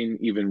anything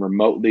even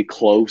remotely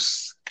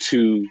close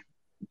to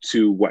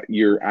what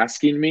you're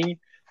asking me,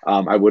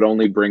 I would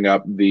only bring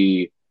up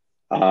the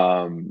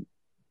um,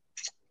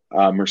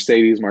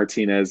 Mercedes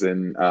Martinez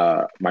and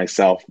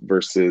myself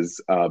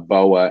versus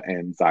Boa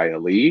and Zia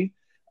Lee.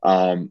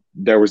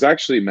 There was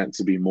actually meant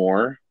to be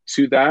more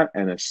to that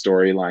and a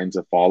storyline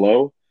to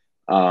follow.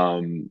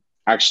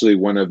 Actually,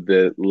 one of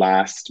the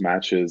last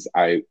matches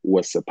I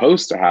was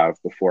supposed to have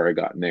before I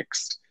got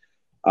nixed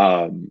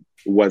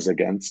was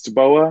against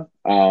Boa.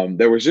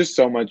 There was just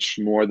so much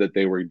more that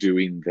they were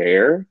doing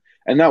there.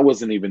 And that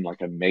wasn't even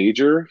like a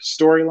major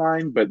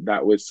storyline, but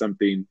that was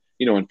something,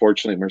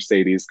 unfortunately,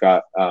 Mercedes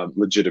got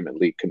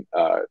legitimately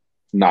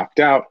knocked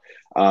out.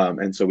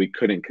 And so we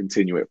couldn't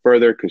continue it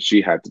further because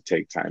she had to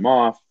take time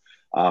off,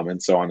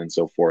 and so on and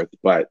so forth.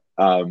 But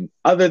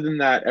other than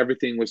that,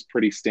 everything was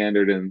pretty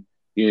standard. And,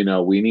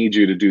 we need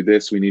you to do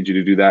this, we need you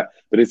to do that.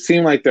 But it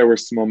seemed like there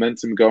was some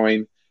momentum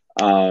going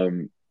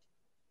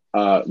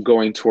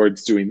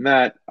towards doing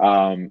that.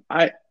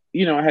 I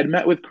had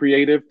met with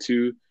creative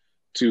to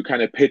to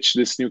kind of pitch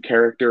this new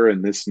character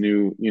and this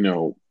new,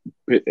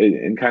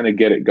 and kind of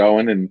get it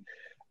going. And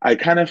I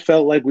kind of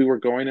felt like we were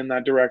going in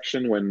that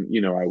direction when,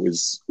 I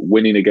was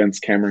winning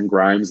against Cameron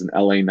Grimes and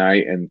LA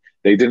Knight, and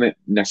they didn't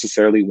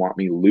necessarily want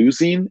me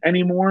losing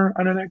anymore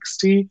on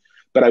NXT,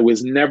 but I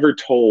was never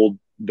told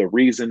the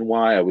reason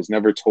why. I was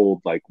never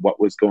told like what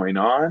was going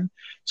on.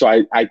 So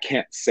I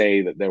can't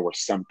say that there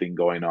was something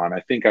going on.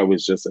 I think I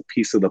was just a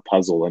piece of the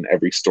puzzle in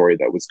every story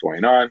that was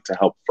going on to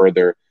help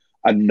further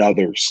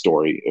another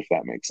story, if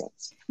that makes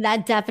sense.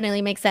 That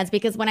definitely makes sense,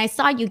 because when I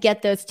saw you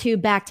get those 2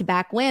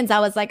 back-to-back wins, I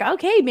was like,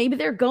 okay, maybe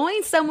they're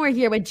going somewhere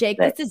here with Jake.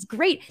 Right. This is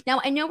great.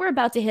 Now, I know we're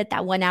about to hit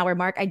that 1 hour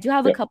mark. I do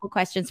have a couple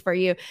questions for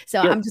you. So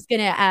I'm just going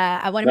to,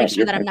 I want to make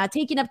sure that I'm not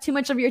taking up too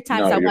much of your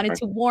time. So I wanted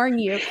to warn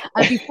you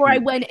before I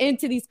went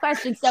into these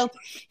questions. So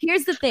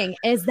here's the thing,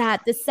 is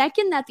that the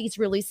second that these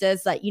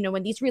releases,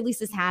 when these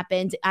releases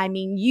happened, I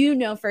mean,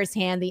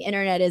 firsthand, the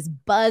internet is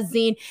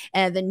buzzing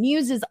and the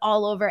news is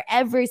all over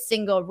every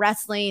single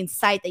wrestling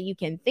site that you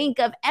can think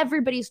of.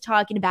 Everybody's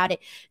talking about it.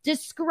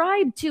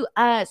 Describe to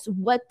us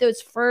what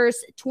those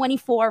first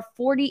 24,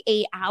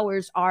 48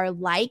 hours are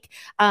like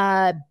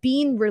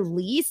being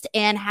released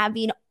and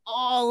having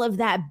all of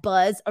that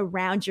buzz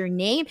around your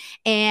name,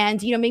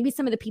 and maybe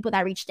some of the people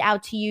that reached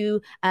out to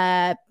you,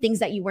 things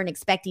that you weren't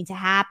expecting to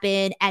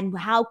happen, and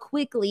how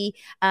quickly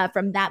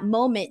from that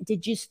moment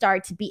did you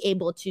start to be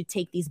able to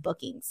take these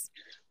bookings?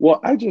 Well,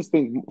 I just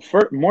think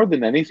for more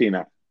than anything,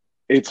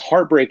 it's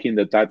heartbreaking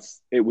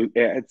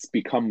it's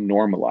become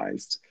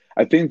normalized.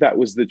 I think that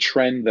was the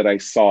trend that I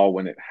saw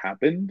when it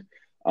happened.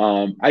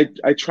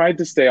 I tried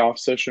to stay off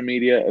social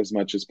media as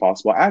much as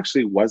possible. I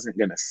actually wasn't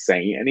going to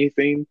say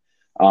anything.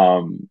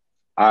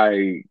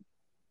 I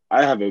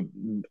have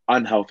an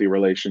unhealthy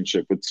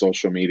relationship with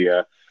social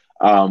media,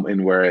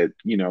 and where it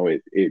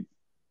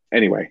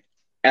anyway,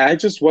 I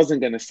just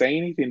wasn't going to say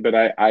anything, but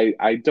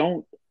I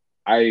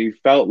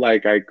felt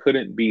like I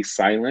couldn't be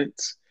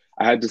silent.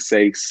 I had to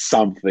say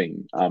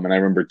something. And I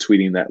remember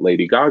tweeting that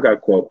Lady Gaga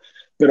quote,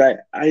 but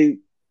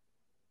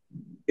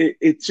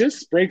it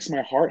just breaks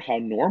my heart how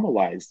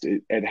normalized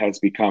it has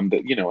become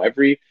that,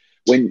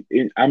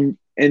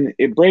 and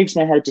it breaks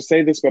my heart to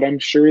say this, but I'm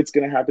sure it's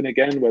going to happen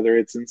again, whether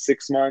it's in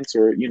 6 months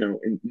or,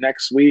 in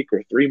next week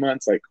or 3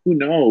 months, like who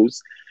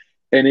knows?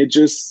 And it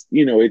just,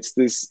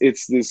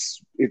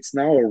 it's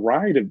now a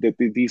ride of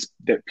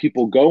that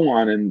people go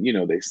on and,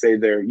 they say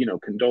their,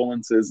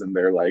 condolences, and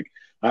they're like,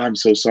 I'm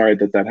so sorry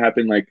that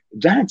happened. Like,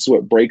 that's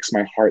what breaks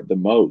my heart the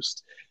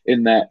most,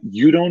 in that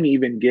you don't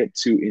even get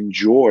to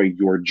enjoy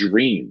your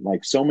dream.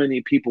 Like, so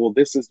many people,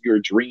 this is your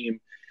dream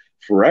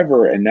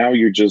forever, and now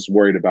you're just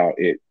worried about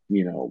it,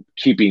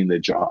 keeping the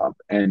job.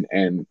 And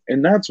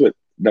that's what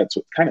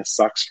kind of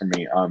sucks for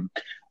me.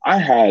 I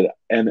had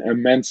an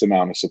immense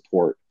amount of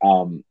support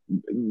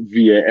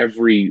via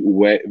every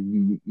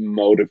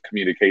mode of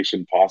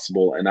communication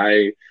possible, and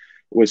I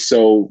was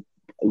so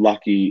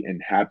lucky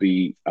and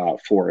happy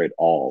for it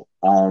all.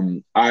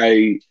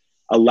 I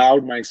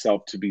allowed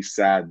myself to be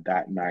sad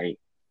that night.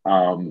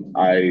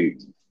 I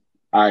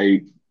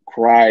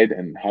cried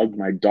and hugged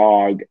my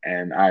dog,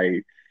 and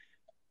I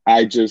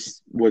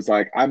just was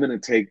like, I'm going to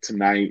take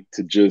tonight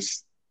to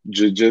just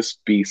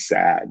be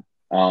sad.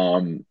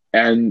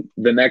 And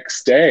the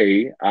next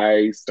day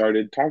I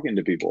started talking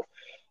to people.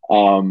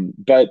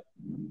 But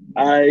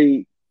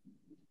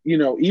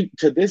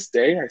to this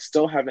day, I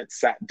still haven't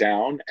sat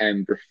down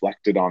and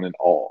reflected on it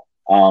all.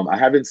 I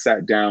haven't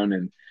sat down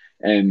and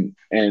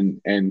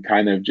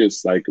kind of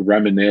just like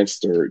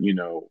reminisced or,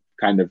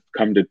 kind of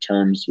come to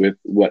terms with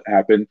what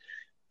happened.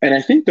 And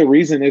I think the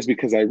reason is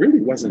because I really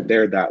wasn't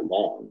there that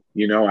long.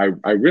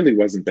 I really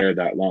wasn't there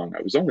that long.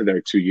 I was only there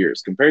 2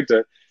 years compared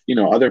to,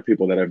 other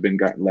people that have been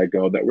gotten let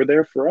go that were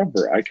there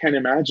forever. I can't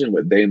imagine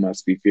what they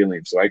must be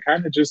feeling. So I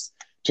kind of just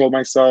told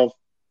myself,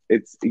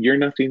 you're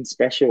nothing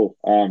special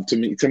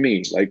to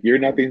me. Like, you're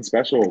nothing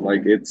special.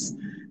 Like, it's,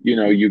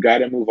 you got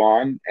to move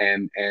on,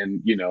 and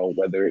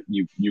whether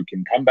you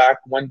can come back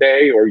one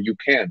day or you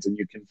can't, and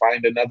you can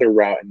find another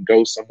route and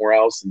go somewhere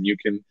else, and you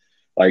can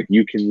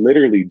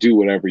literally do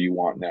whatever you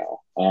want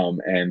now.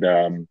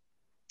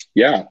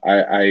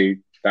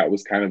 That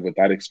was kind of what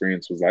that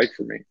experience was like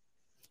for me.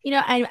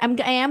 I am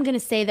going to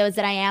say, though, is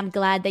that I am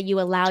glad that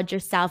you allowed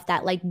yourself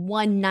that like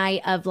one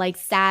night of like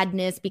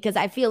sadness, because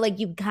I feel like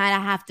you kind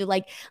of have to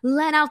like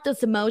let out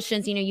those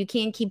emotions. You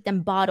can't keep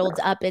them bottled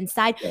up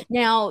inside. Yeah.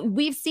 Now,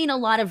 we've seen a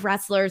lot of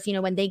wrestlers,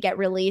 when they get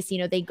released,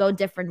 they go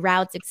different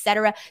routes,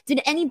 etc.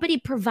 Did anybody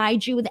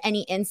provide you with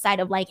any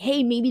insight of like,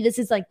 hey, maybe this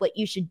is like what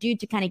you should do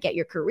to kind of get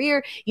your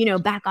career,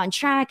 back on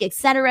track,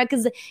 etc.?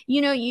 Because,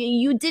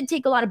 you did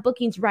take a lot of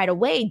bookings right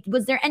away.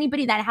 Was there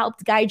anybody that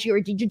helped guide you, or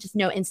did you just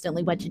know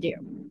instantly what to do?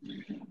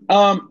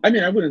 I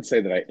mean, I wouldn't say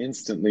that I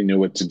instantly knew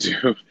what to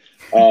do.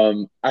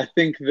 I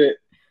think that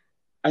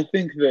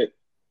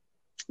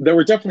there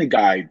were definitely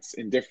guides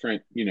in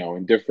different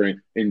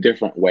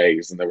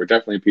ways. And there were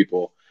definitely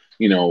people,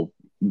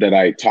 that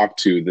I talked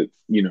to that,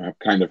 have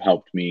kind of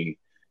helped me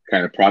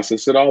kind of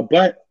process it all.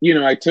 But,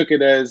 I took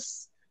it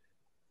as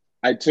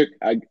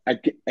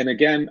and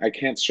again, I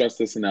can't stress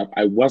this enough.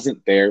 I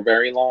wasn't there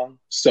very long.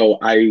 So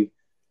I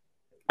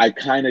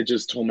kind of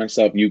just told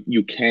myself,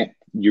 you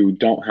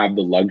don't have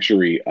the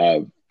luxury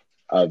of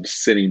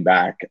sitting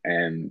back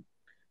and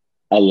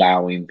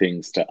allowing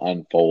things to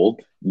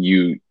unfold.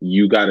 You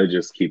got to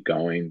just keep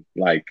going.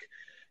 Like,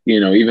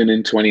 even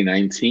in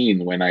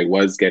 2019 when I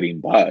was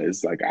getting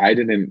buzz, like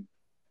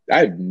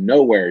I've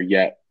nowhere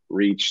yet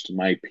reached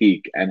my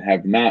peak and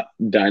have not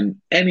done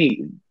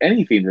anything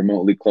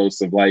remotely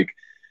close of like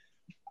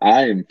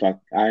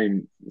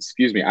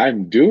excuse me,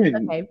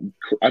 Okay.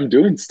 I'm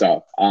doing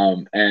stuff.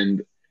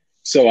 And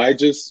so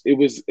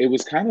it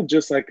was kind of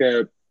just like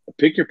a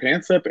pick your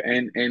pants up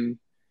and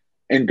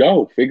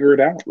go figure it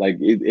out. Like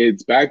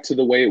it's back to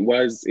the way it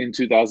was in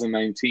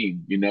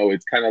 2019.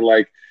 It's kind of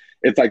like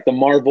it's like the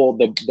Marvel,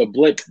 the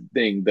blip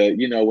thing,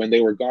 when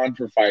they were gone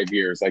for 5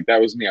 years. Like that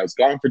was me. I was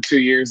gone for 2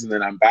 years and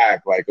then I'm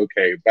back. Like,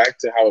 okay, back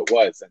to how it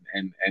was,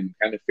 and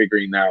kind of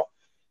figuring out,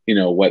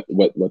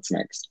 what's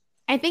next.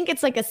 I think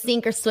it's like a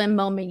sink or swim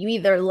moment. You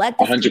either let A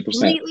this hundred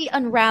percent. completely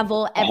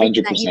unravel A everything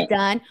hundred that you've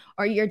percent. done,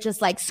 or you're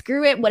just like,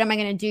 screw it. What am I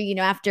going to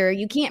do? After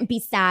you can't be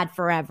sad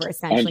forever,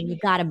 essentially. You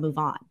got to move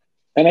on.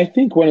 And I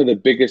think one of the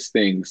biggest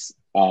things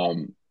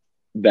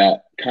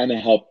that kind of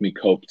helped me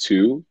cope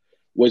too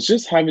was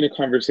just having a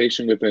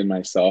conversation within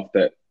myself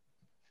that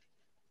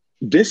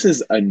this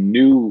is a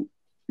new,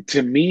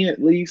 to me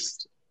at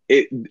least,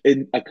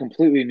 in a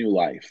completely new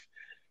life,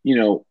 you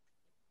know,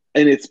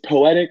 and it's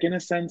poetic in a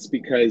sense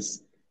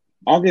because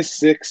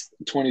August 6th,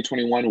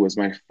 2021 was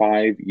my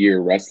 5-year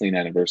wrestling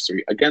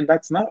anniversary. Again,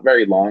 that's not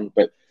very long,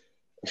 but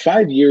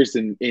 5 years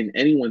in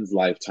anyone's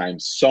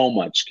lifetime, so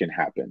much can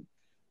happen.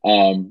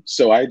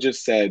 So I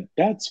just said,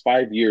 that's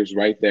 5 years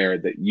right there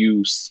that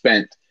you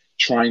spent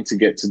trying to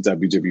get to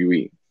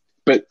WWE.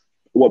 But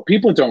what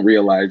people don't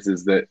realize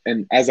is that,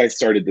 and as I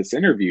started this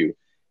interview,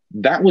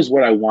 that was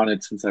what I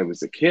wanted since I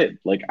was a kid.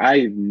 Like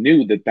I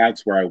knew that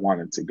that's where I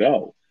wanted to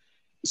go.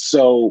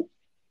 So,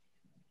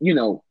 you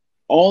know,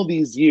 all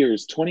these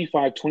years,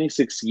 25,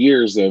 26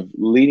 years of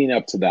leading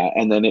up to that,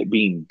 and then it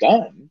being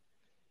done,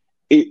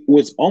 it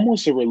was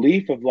almost a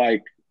relief of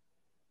like,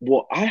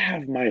 well, I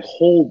have my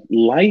whole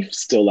life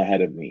still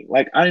ahead of me.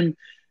 Like I'm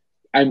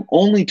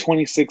only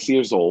 26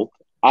 years old.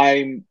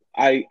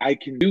 I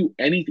can do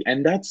anything,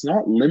 and that's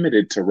not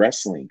limited to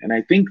wrestling. And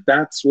I think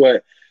that's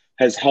what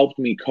has helped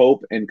me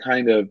cope and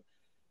kind of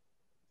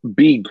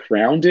be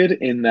grounded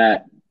in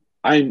that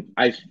I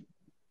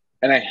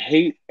and I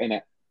hate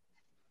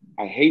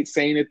I hate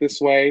saying it this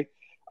way,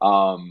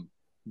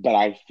 but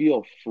I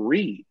feel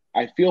free.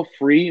 I feel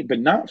free, but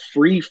not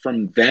free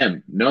from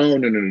them. No,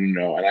 no, no,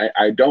 no, no. And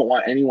I don't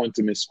want anyone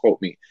to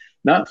misquote me.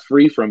 Not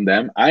free from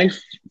them.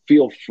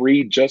 Feel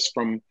free just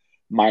from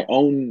my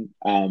own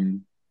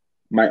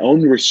my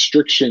own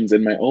restrictions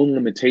and my own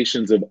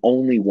limitations of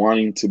only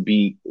wanting to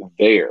be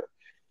there.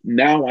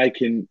 Now I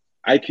can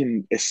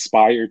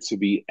aspire to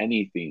be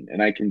anything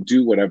and I can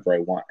do whatever I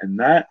want. And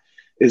that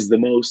is the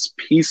most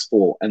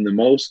peaceful and the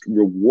most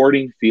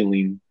rewarding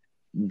feeling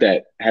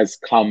that has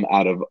come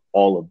out of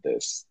all of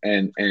this.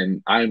 And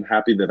I'm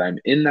happy that I'm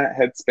in that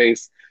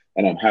headspace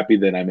and I'm happy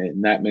that I'm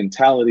in that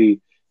mentality,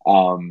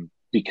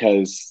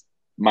 because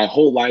my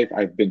whole life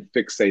I've been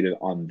fixated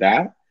on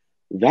that.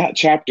 That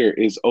chapter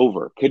is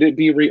over. Could it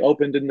be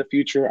reopened in the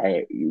future?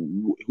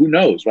 Who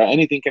knows, right?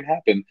 Anything can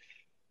happen,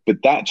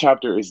 but that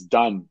chapter is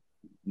done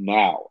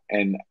now.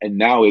 And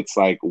now it's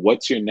like,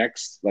 what's your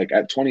next? Like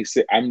at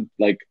 26, I'm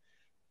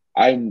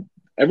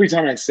every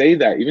time I say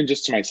that, even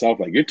just to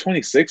myself, like you're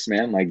 26,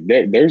 man. Like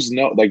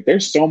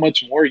there's so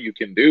much more you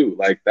can do.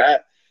 Like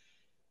that.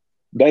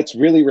 That's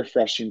really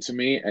refreshing to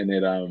me,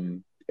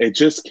 and it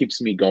just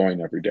keeps me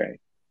going every day.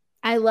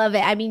 I love it.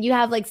 I mean, you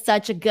have like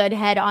such a good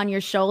head on your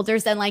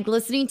shoulders. And like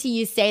listening to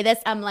you say this,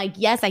 I'm like,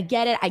 yes, I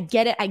get it. I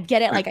get it. I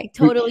get it. Like, I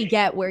totally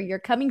get where you're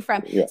coming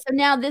from. Yeah. So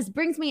now this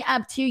brings me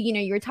up to,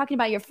 you were talking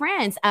about your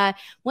friends.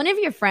 One of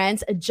your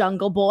friends,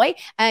 Jungle Boy,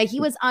 he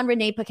was on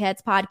Renee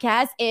Paquette's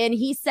podcast and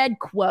he said,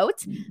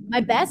 quote,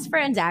 my best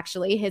friend,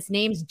 actually, his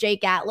name's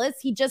Jake Atlas.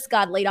 He just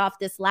got laid off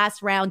this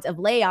last round of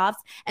layoffs.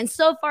 And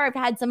so far, I've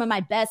had some of my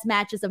best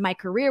matches of my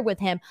career with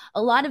him,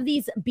 a lot of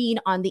these being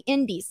on the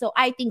indies. So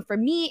I think for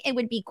me, it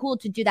would be cool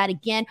to do that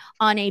again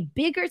on a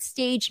bigger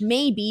stage,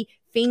 maybe,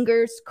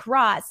 fingers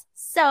crossed.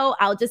 So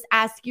I'll just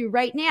ask you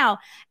right now,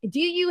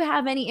 do you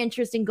have any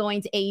interest in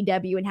going to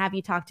AEW, and have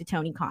you talked to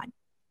Tony Khan?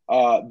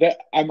 That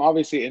I'm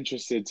obviously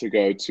interested to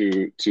go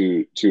to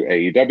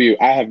AEW.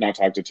 I have not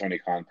talked to Tony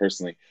Khan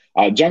personally.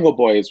 Jungle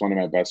Boy is one of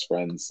my best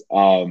friends.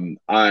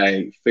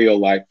 I feel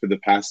like for the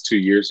past 2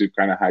 years we've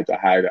kind of had to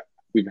hide.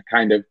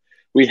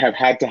 We have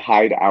had to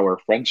hide our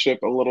friendship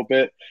a little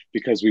bit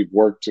because we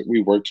worked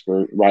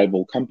for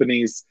rival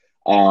companies.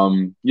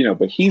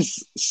 But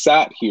he's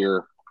sat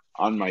here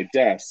on my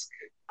desk.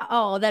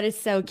 Oh, that is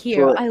so cute.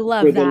 For I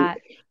love for that.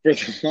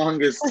 the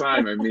longest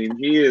time. I mean,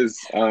 he is.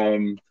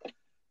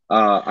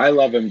 I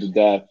love him to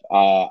death.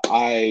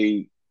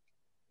 I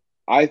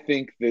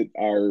think that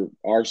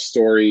our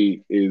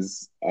story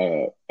is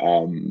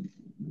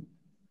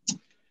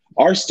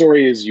our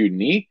story is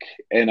unique,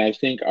 and I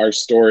think our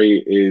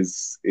story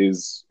is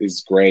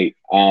great.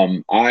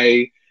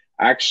 I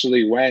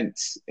actually went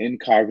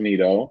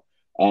incognito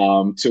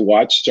to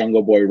watch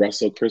Jungle Boy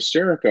wrestle Chris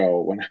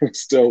Jericho when I was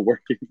still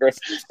working for it.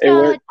 Was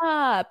Shut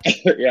up.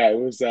 yeah, it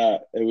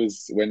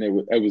was when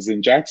it was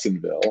in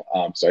Jacksonville.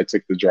 So I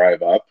took the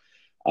drive up,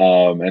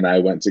 and I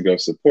went to go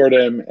support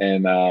him,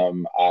 and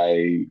I'm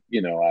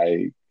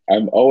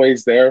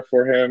always there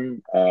for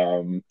him.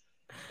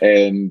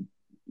 And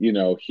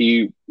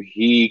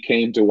he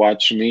came to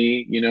watch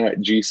me,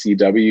 at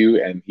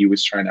GCW, and he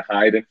was trying to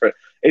hide in front.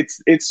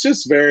 It's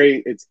just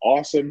it's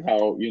awesome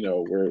how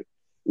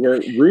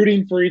we're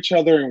rooting for each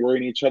other, and we're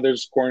in each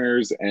other's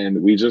corners,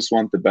 and we just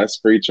want the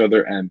best for each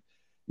other. And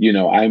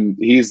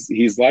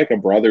he's like a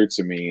brother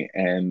to me,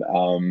 and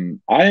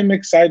I am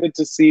excited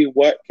to see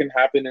what can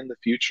happen in the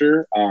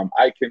future.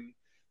 I can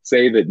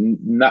say that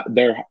not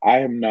there. I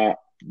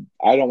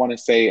don't want to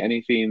say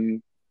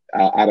anything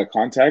out of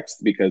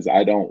context, because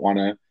I don't want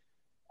to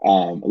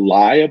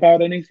lie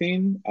about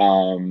anything.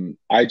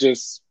 I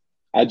just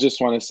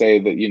want to say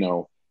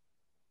that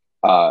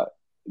uh,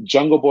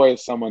 Jungle Boy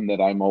is someone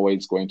that I'm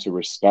always going to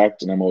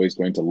respect, and I'm always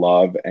going to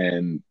love,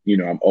 and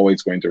I'm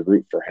always going to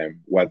root for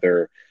him,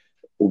 whether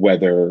in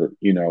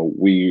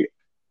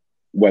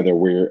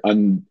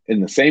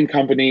the same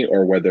company,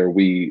 or whether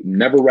we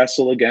never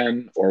wrestle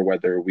again, or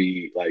whether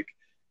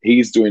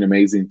he's doing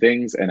amazing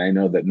things. And I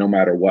know that no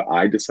matter what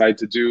I decide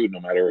to do, no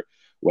matter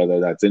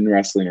whether that's in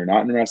wrestling or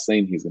not in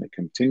wrestling, he's going to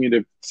continue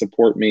to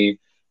support me.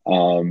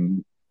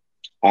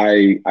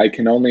 I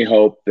can only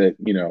hope that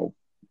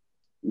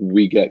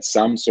we get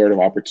some sort of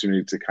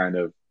opportunity to kind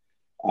of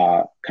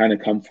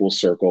come full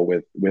circle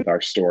with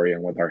our story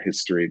and with our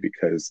history,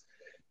 because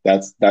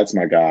that's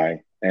my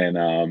guy, and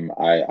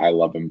I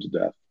love him to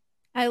death.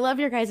 I love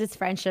your guys'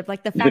 friendship.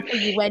 Like the fact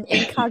that you went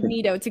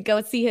incognito to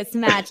go see his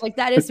match. Like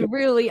that is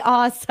really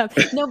awesome.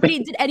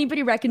 Did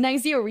anybody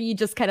recognize you, or were you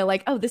just kind of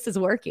like, oh, this is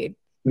working?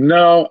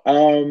 No,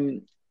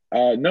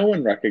 no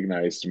one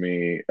recognized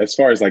me as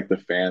far as like the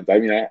fans. I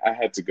mean, I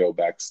had to go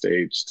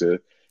backstage to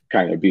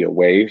kind of be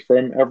away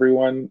from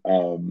everyone.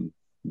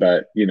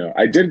 But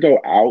I did go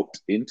out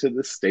into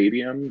the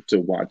stadium to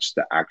watch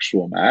the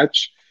actual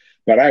match,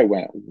 but I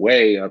went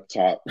way up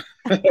top,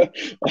 like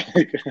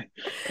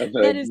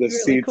That is the really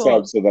seats up,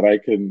 cool. so that I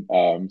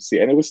can see,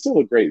 and it was still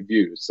a great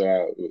view, so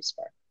it was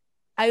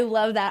I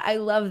love that. I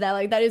love that.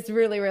 Like that is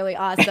really, really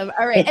awesome.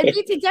 All right. And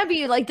fine.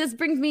 BTW, like this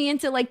brings me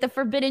into like the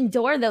forbidden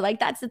door though. Like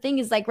that's the thing,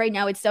 is like right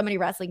now it's so many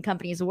wrestling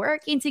companies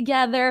working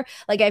together.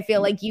 Like I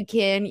feel like you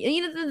can,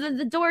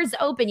 the doors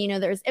open,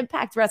 there's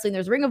Impact Wrestling,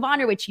 there's Ring of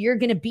Honor, which you're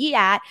gonna be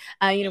at.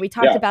 We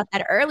talked Yeah. about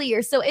that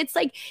earlier. So it's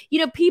like,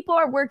 people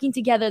are working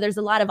together. There's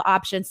a lot of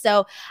options.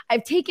 So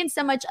I've taken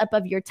so much up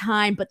of your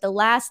time, but the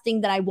last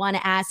thing that I want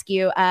to ask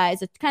you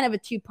is a kind of a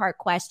two-part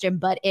question,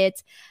 but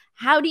it's,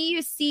 how do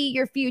you see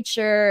your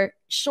future,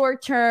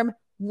 short term,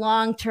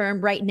 long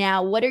term, right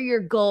now? What are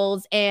your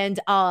goals? And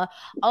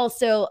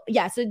also,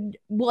 yeah, so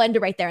we'll end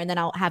it right there, and then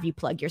I'll have you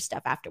plug your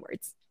stuff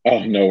afterwards.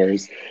 Oh, no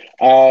worries.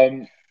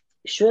 Um,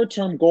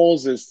 Short-term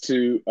goals is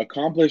to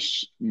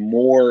accomplish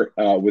more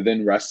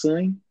within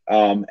wrestling,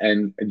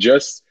 and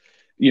just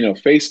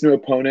face new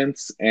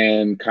opponents,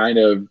 and kind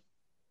of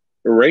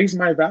raise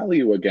my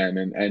value again,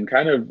 and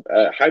kind of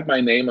hype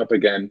my name up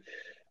again,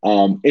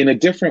 in a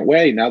different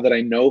way, now that I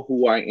know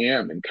who I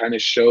am, and kind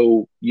of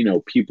show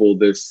people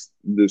this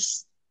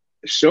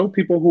show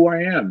people who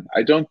I am.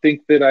 I don't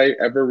think that I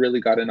ever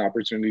really got an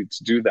opportunity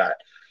to do that.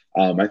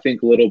 I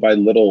think little by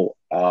little,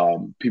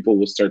 people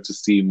will start to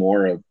see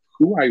more of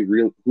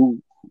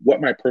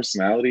what my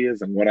personality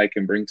is, and what I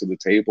can bring to the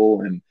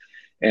table, and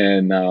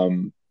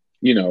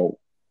you know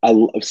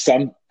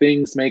some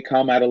things may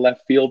come out of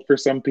left field for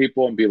some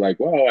people, and be like,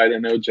 "Whoa, I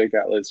didn't know Jake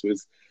Atlas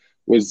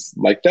was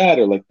like that,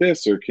 or like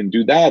this, or can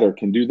do that, or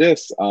can do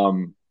this."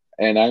 And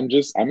I'm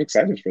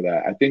excited for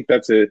that. I think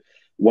that's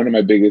one of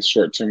my biggest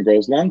short-term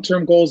goals.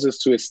 Long-term goals is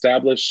to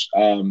establish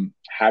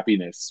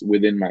happiness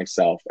within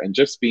myself, and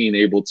just being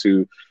able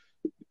to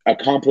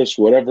accomplish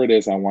whatever it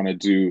is I want to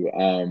do.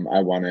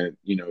 I want to,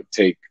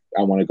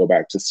 I want to go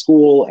back to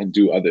school and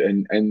do other,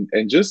 and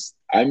just,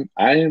 I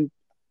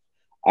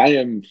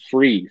am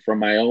free from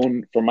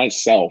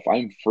myself.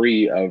 I'm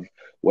free of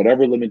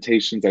whatever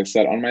limitations I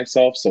set on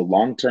myself. So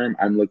long term,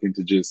 I'm looking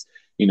to just,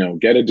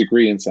 get a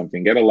degree in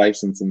something, get a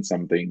license in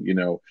something,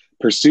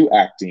 pursue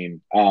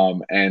acting,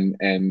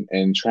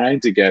 and trying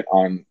to get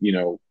on,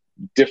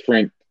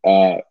 different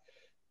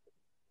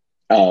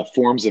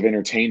forms of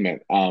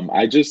entertainment.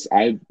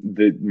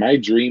 My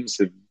dreams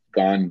have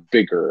gone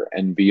bigger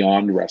and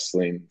beyond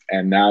wrestling,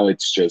 and now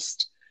it's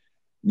just,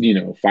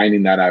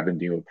 finding that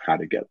avenue of how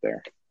to get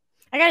there.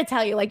 I gotta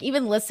tell you, like,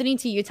 even listening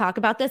to you talk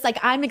about this, like,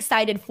 I'm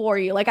excited for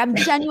you. Like, I'm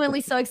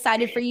genuinely so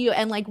excited for you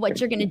and like what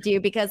Thank you're gonna you. do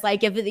because,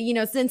 like, if you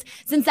know, since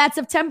that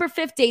September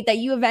 5th date that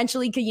you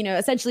eventually could, you know,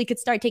 essentially could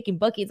start taking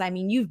bookings. I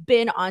mean, you've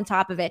been on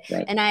top of it,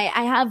 Right. and I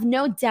have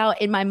no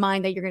doubt in my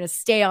mind that you're gonna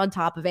stay on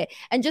top of it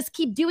and just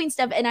keep doing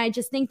stuff. And I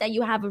just think that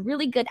you have a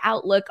really good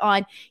outlook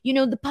on, you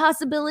know, the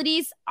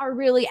possibilities are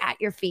really at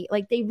your feet,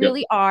 like they Yep.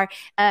 really are.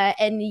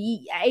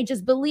 I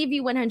just believe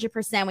you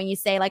 100% when you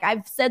say, like,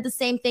 I've said the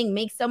same thing,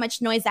 make so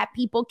much noise that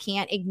people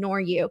can't ignore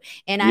you.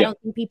 And I Yeah.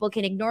 don't think people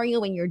can ignore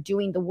you when you're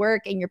doing the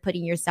work and you're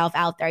putting yourself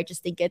out there. I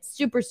just think it's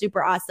super,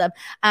 super awesome.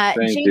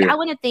 Thank Jake, I you.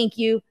 want to thank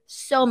you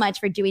so much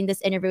for doing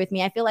this interview with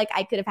me. I feel like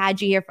I could have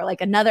had you here for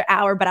like another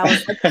hour, but I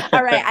was like,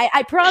 all right,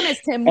 I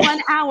promised him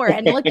 1 hour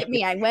and look at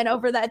me, I went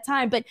over that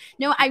time. But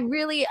no, I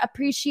really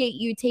appreciate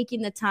you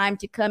taking the time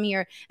to come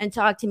here and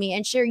talk to me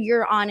and share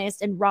your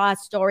honest and raw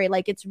story.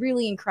 Like, it's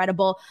really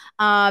incredible.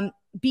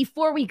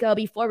 Before we go,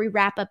 before we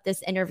wrap up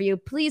this interview,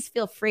 please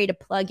feel free to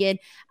plug in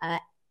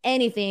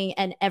anything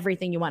and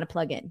everything you want to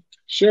plug in.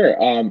 Sure.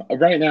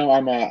 Right now,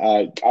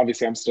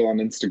 obviously I'm still on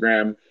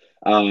Instagram.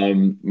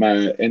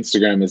 My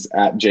Instagram is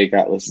at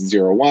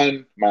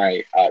JakeAtlas01.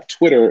 My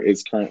Twitter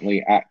is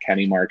currently at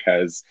Kenny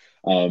Marquez.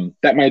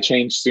 That might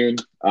change soon.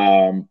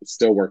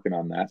 Still working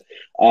on that.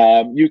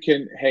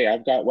 Hey,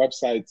 I've got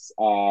websites.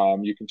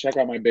 You can check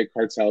out my big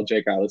cartel,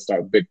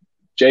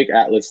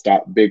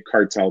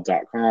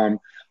 jakeatlas.bigcartel.com.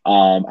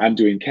 I'm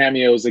doing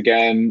cameos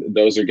again.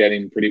 Those are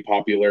getting pretty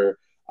popular.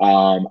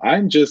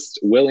 I'm just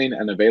willing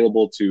and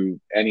available to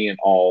any and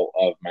all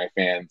of my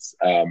fans.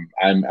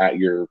 I'm at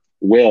your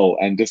will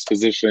and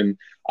disposition.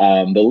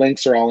 The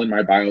links are all in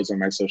my bios on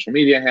my social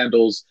media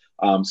handles.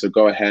 So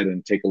go ahead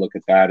and take a look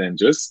at that and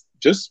just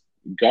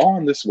go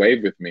on this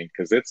wave with me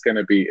because it's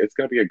gonna be a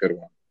good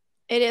one.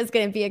 It is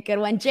going to be a good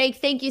one. Jake,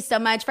 thank you so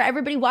much. For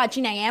everybody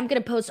watching, I am going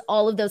to post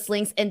all of those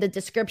links in the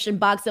description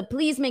box. So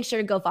please make sure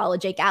to go follow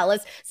Jake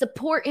Atlas,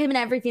 support him in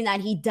everything that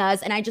he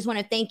does. And I just want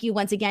to thank you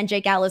once again,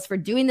 Jake Atlas, for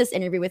doing this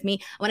interview with me.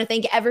 I want to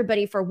thank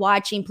everybody for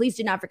watching. Please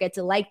do not forget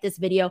to like this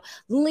video,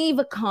 leave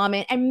a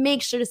comment, and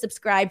make sure to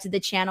subscribe to the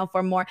channel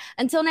for more.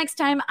 Until next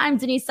time, I'm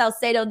Denise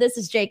Salcedo. This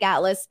is Jake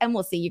Atlas, and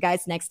we'll see you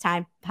guys next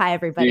time. Bye, See you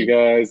everybody.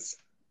 guys.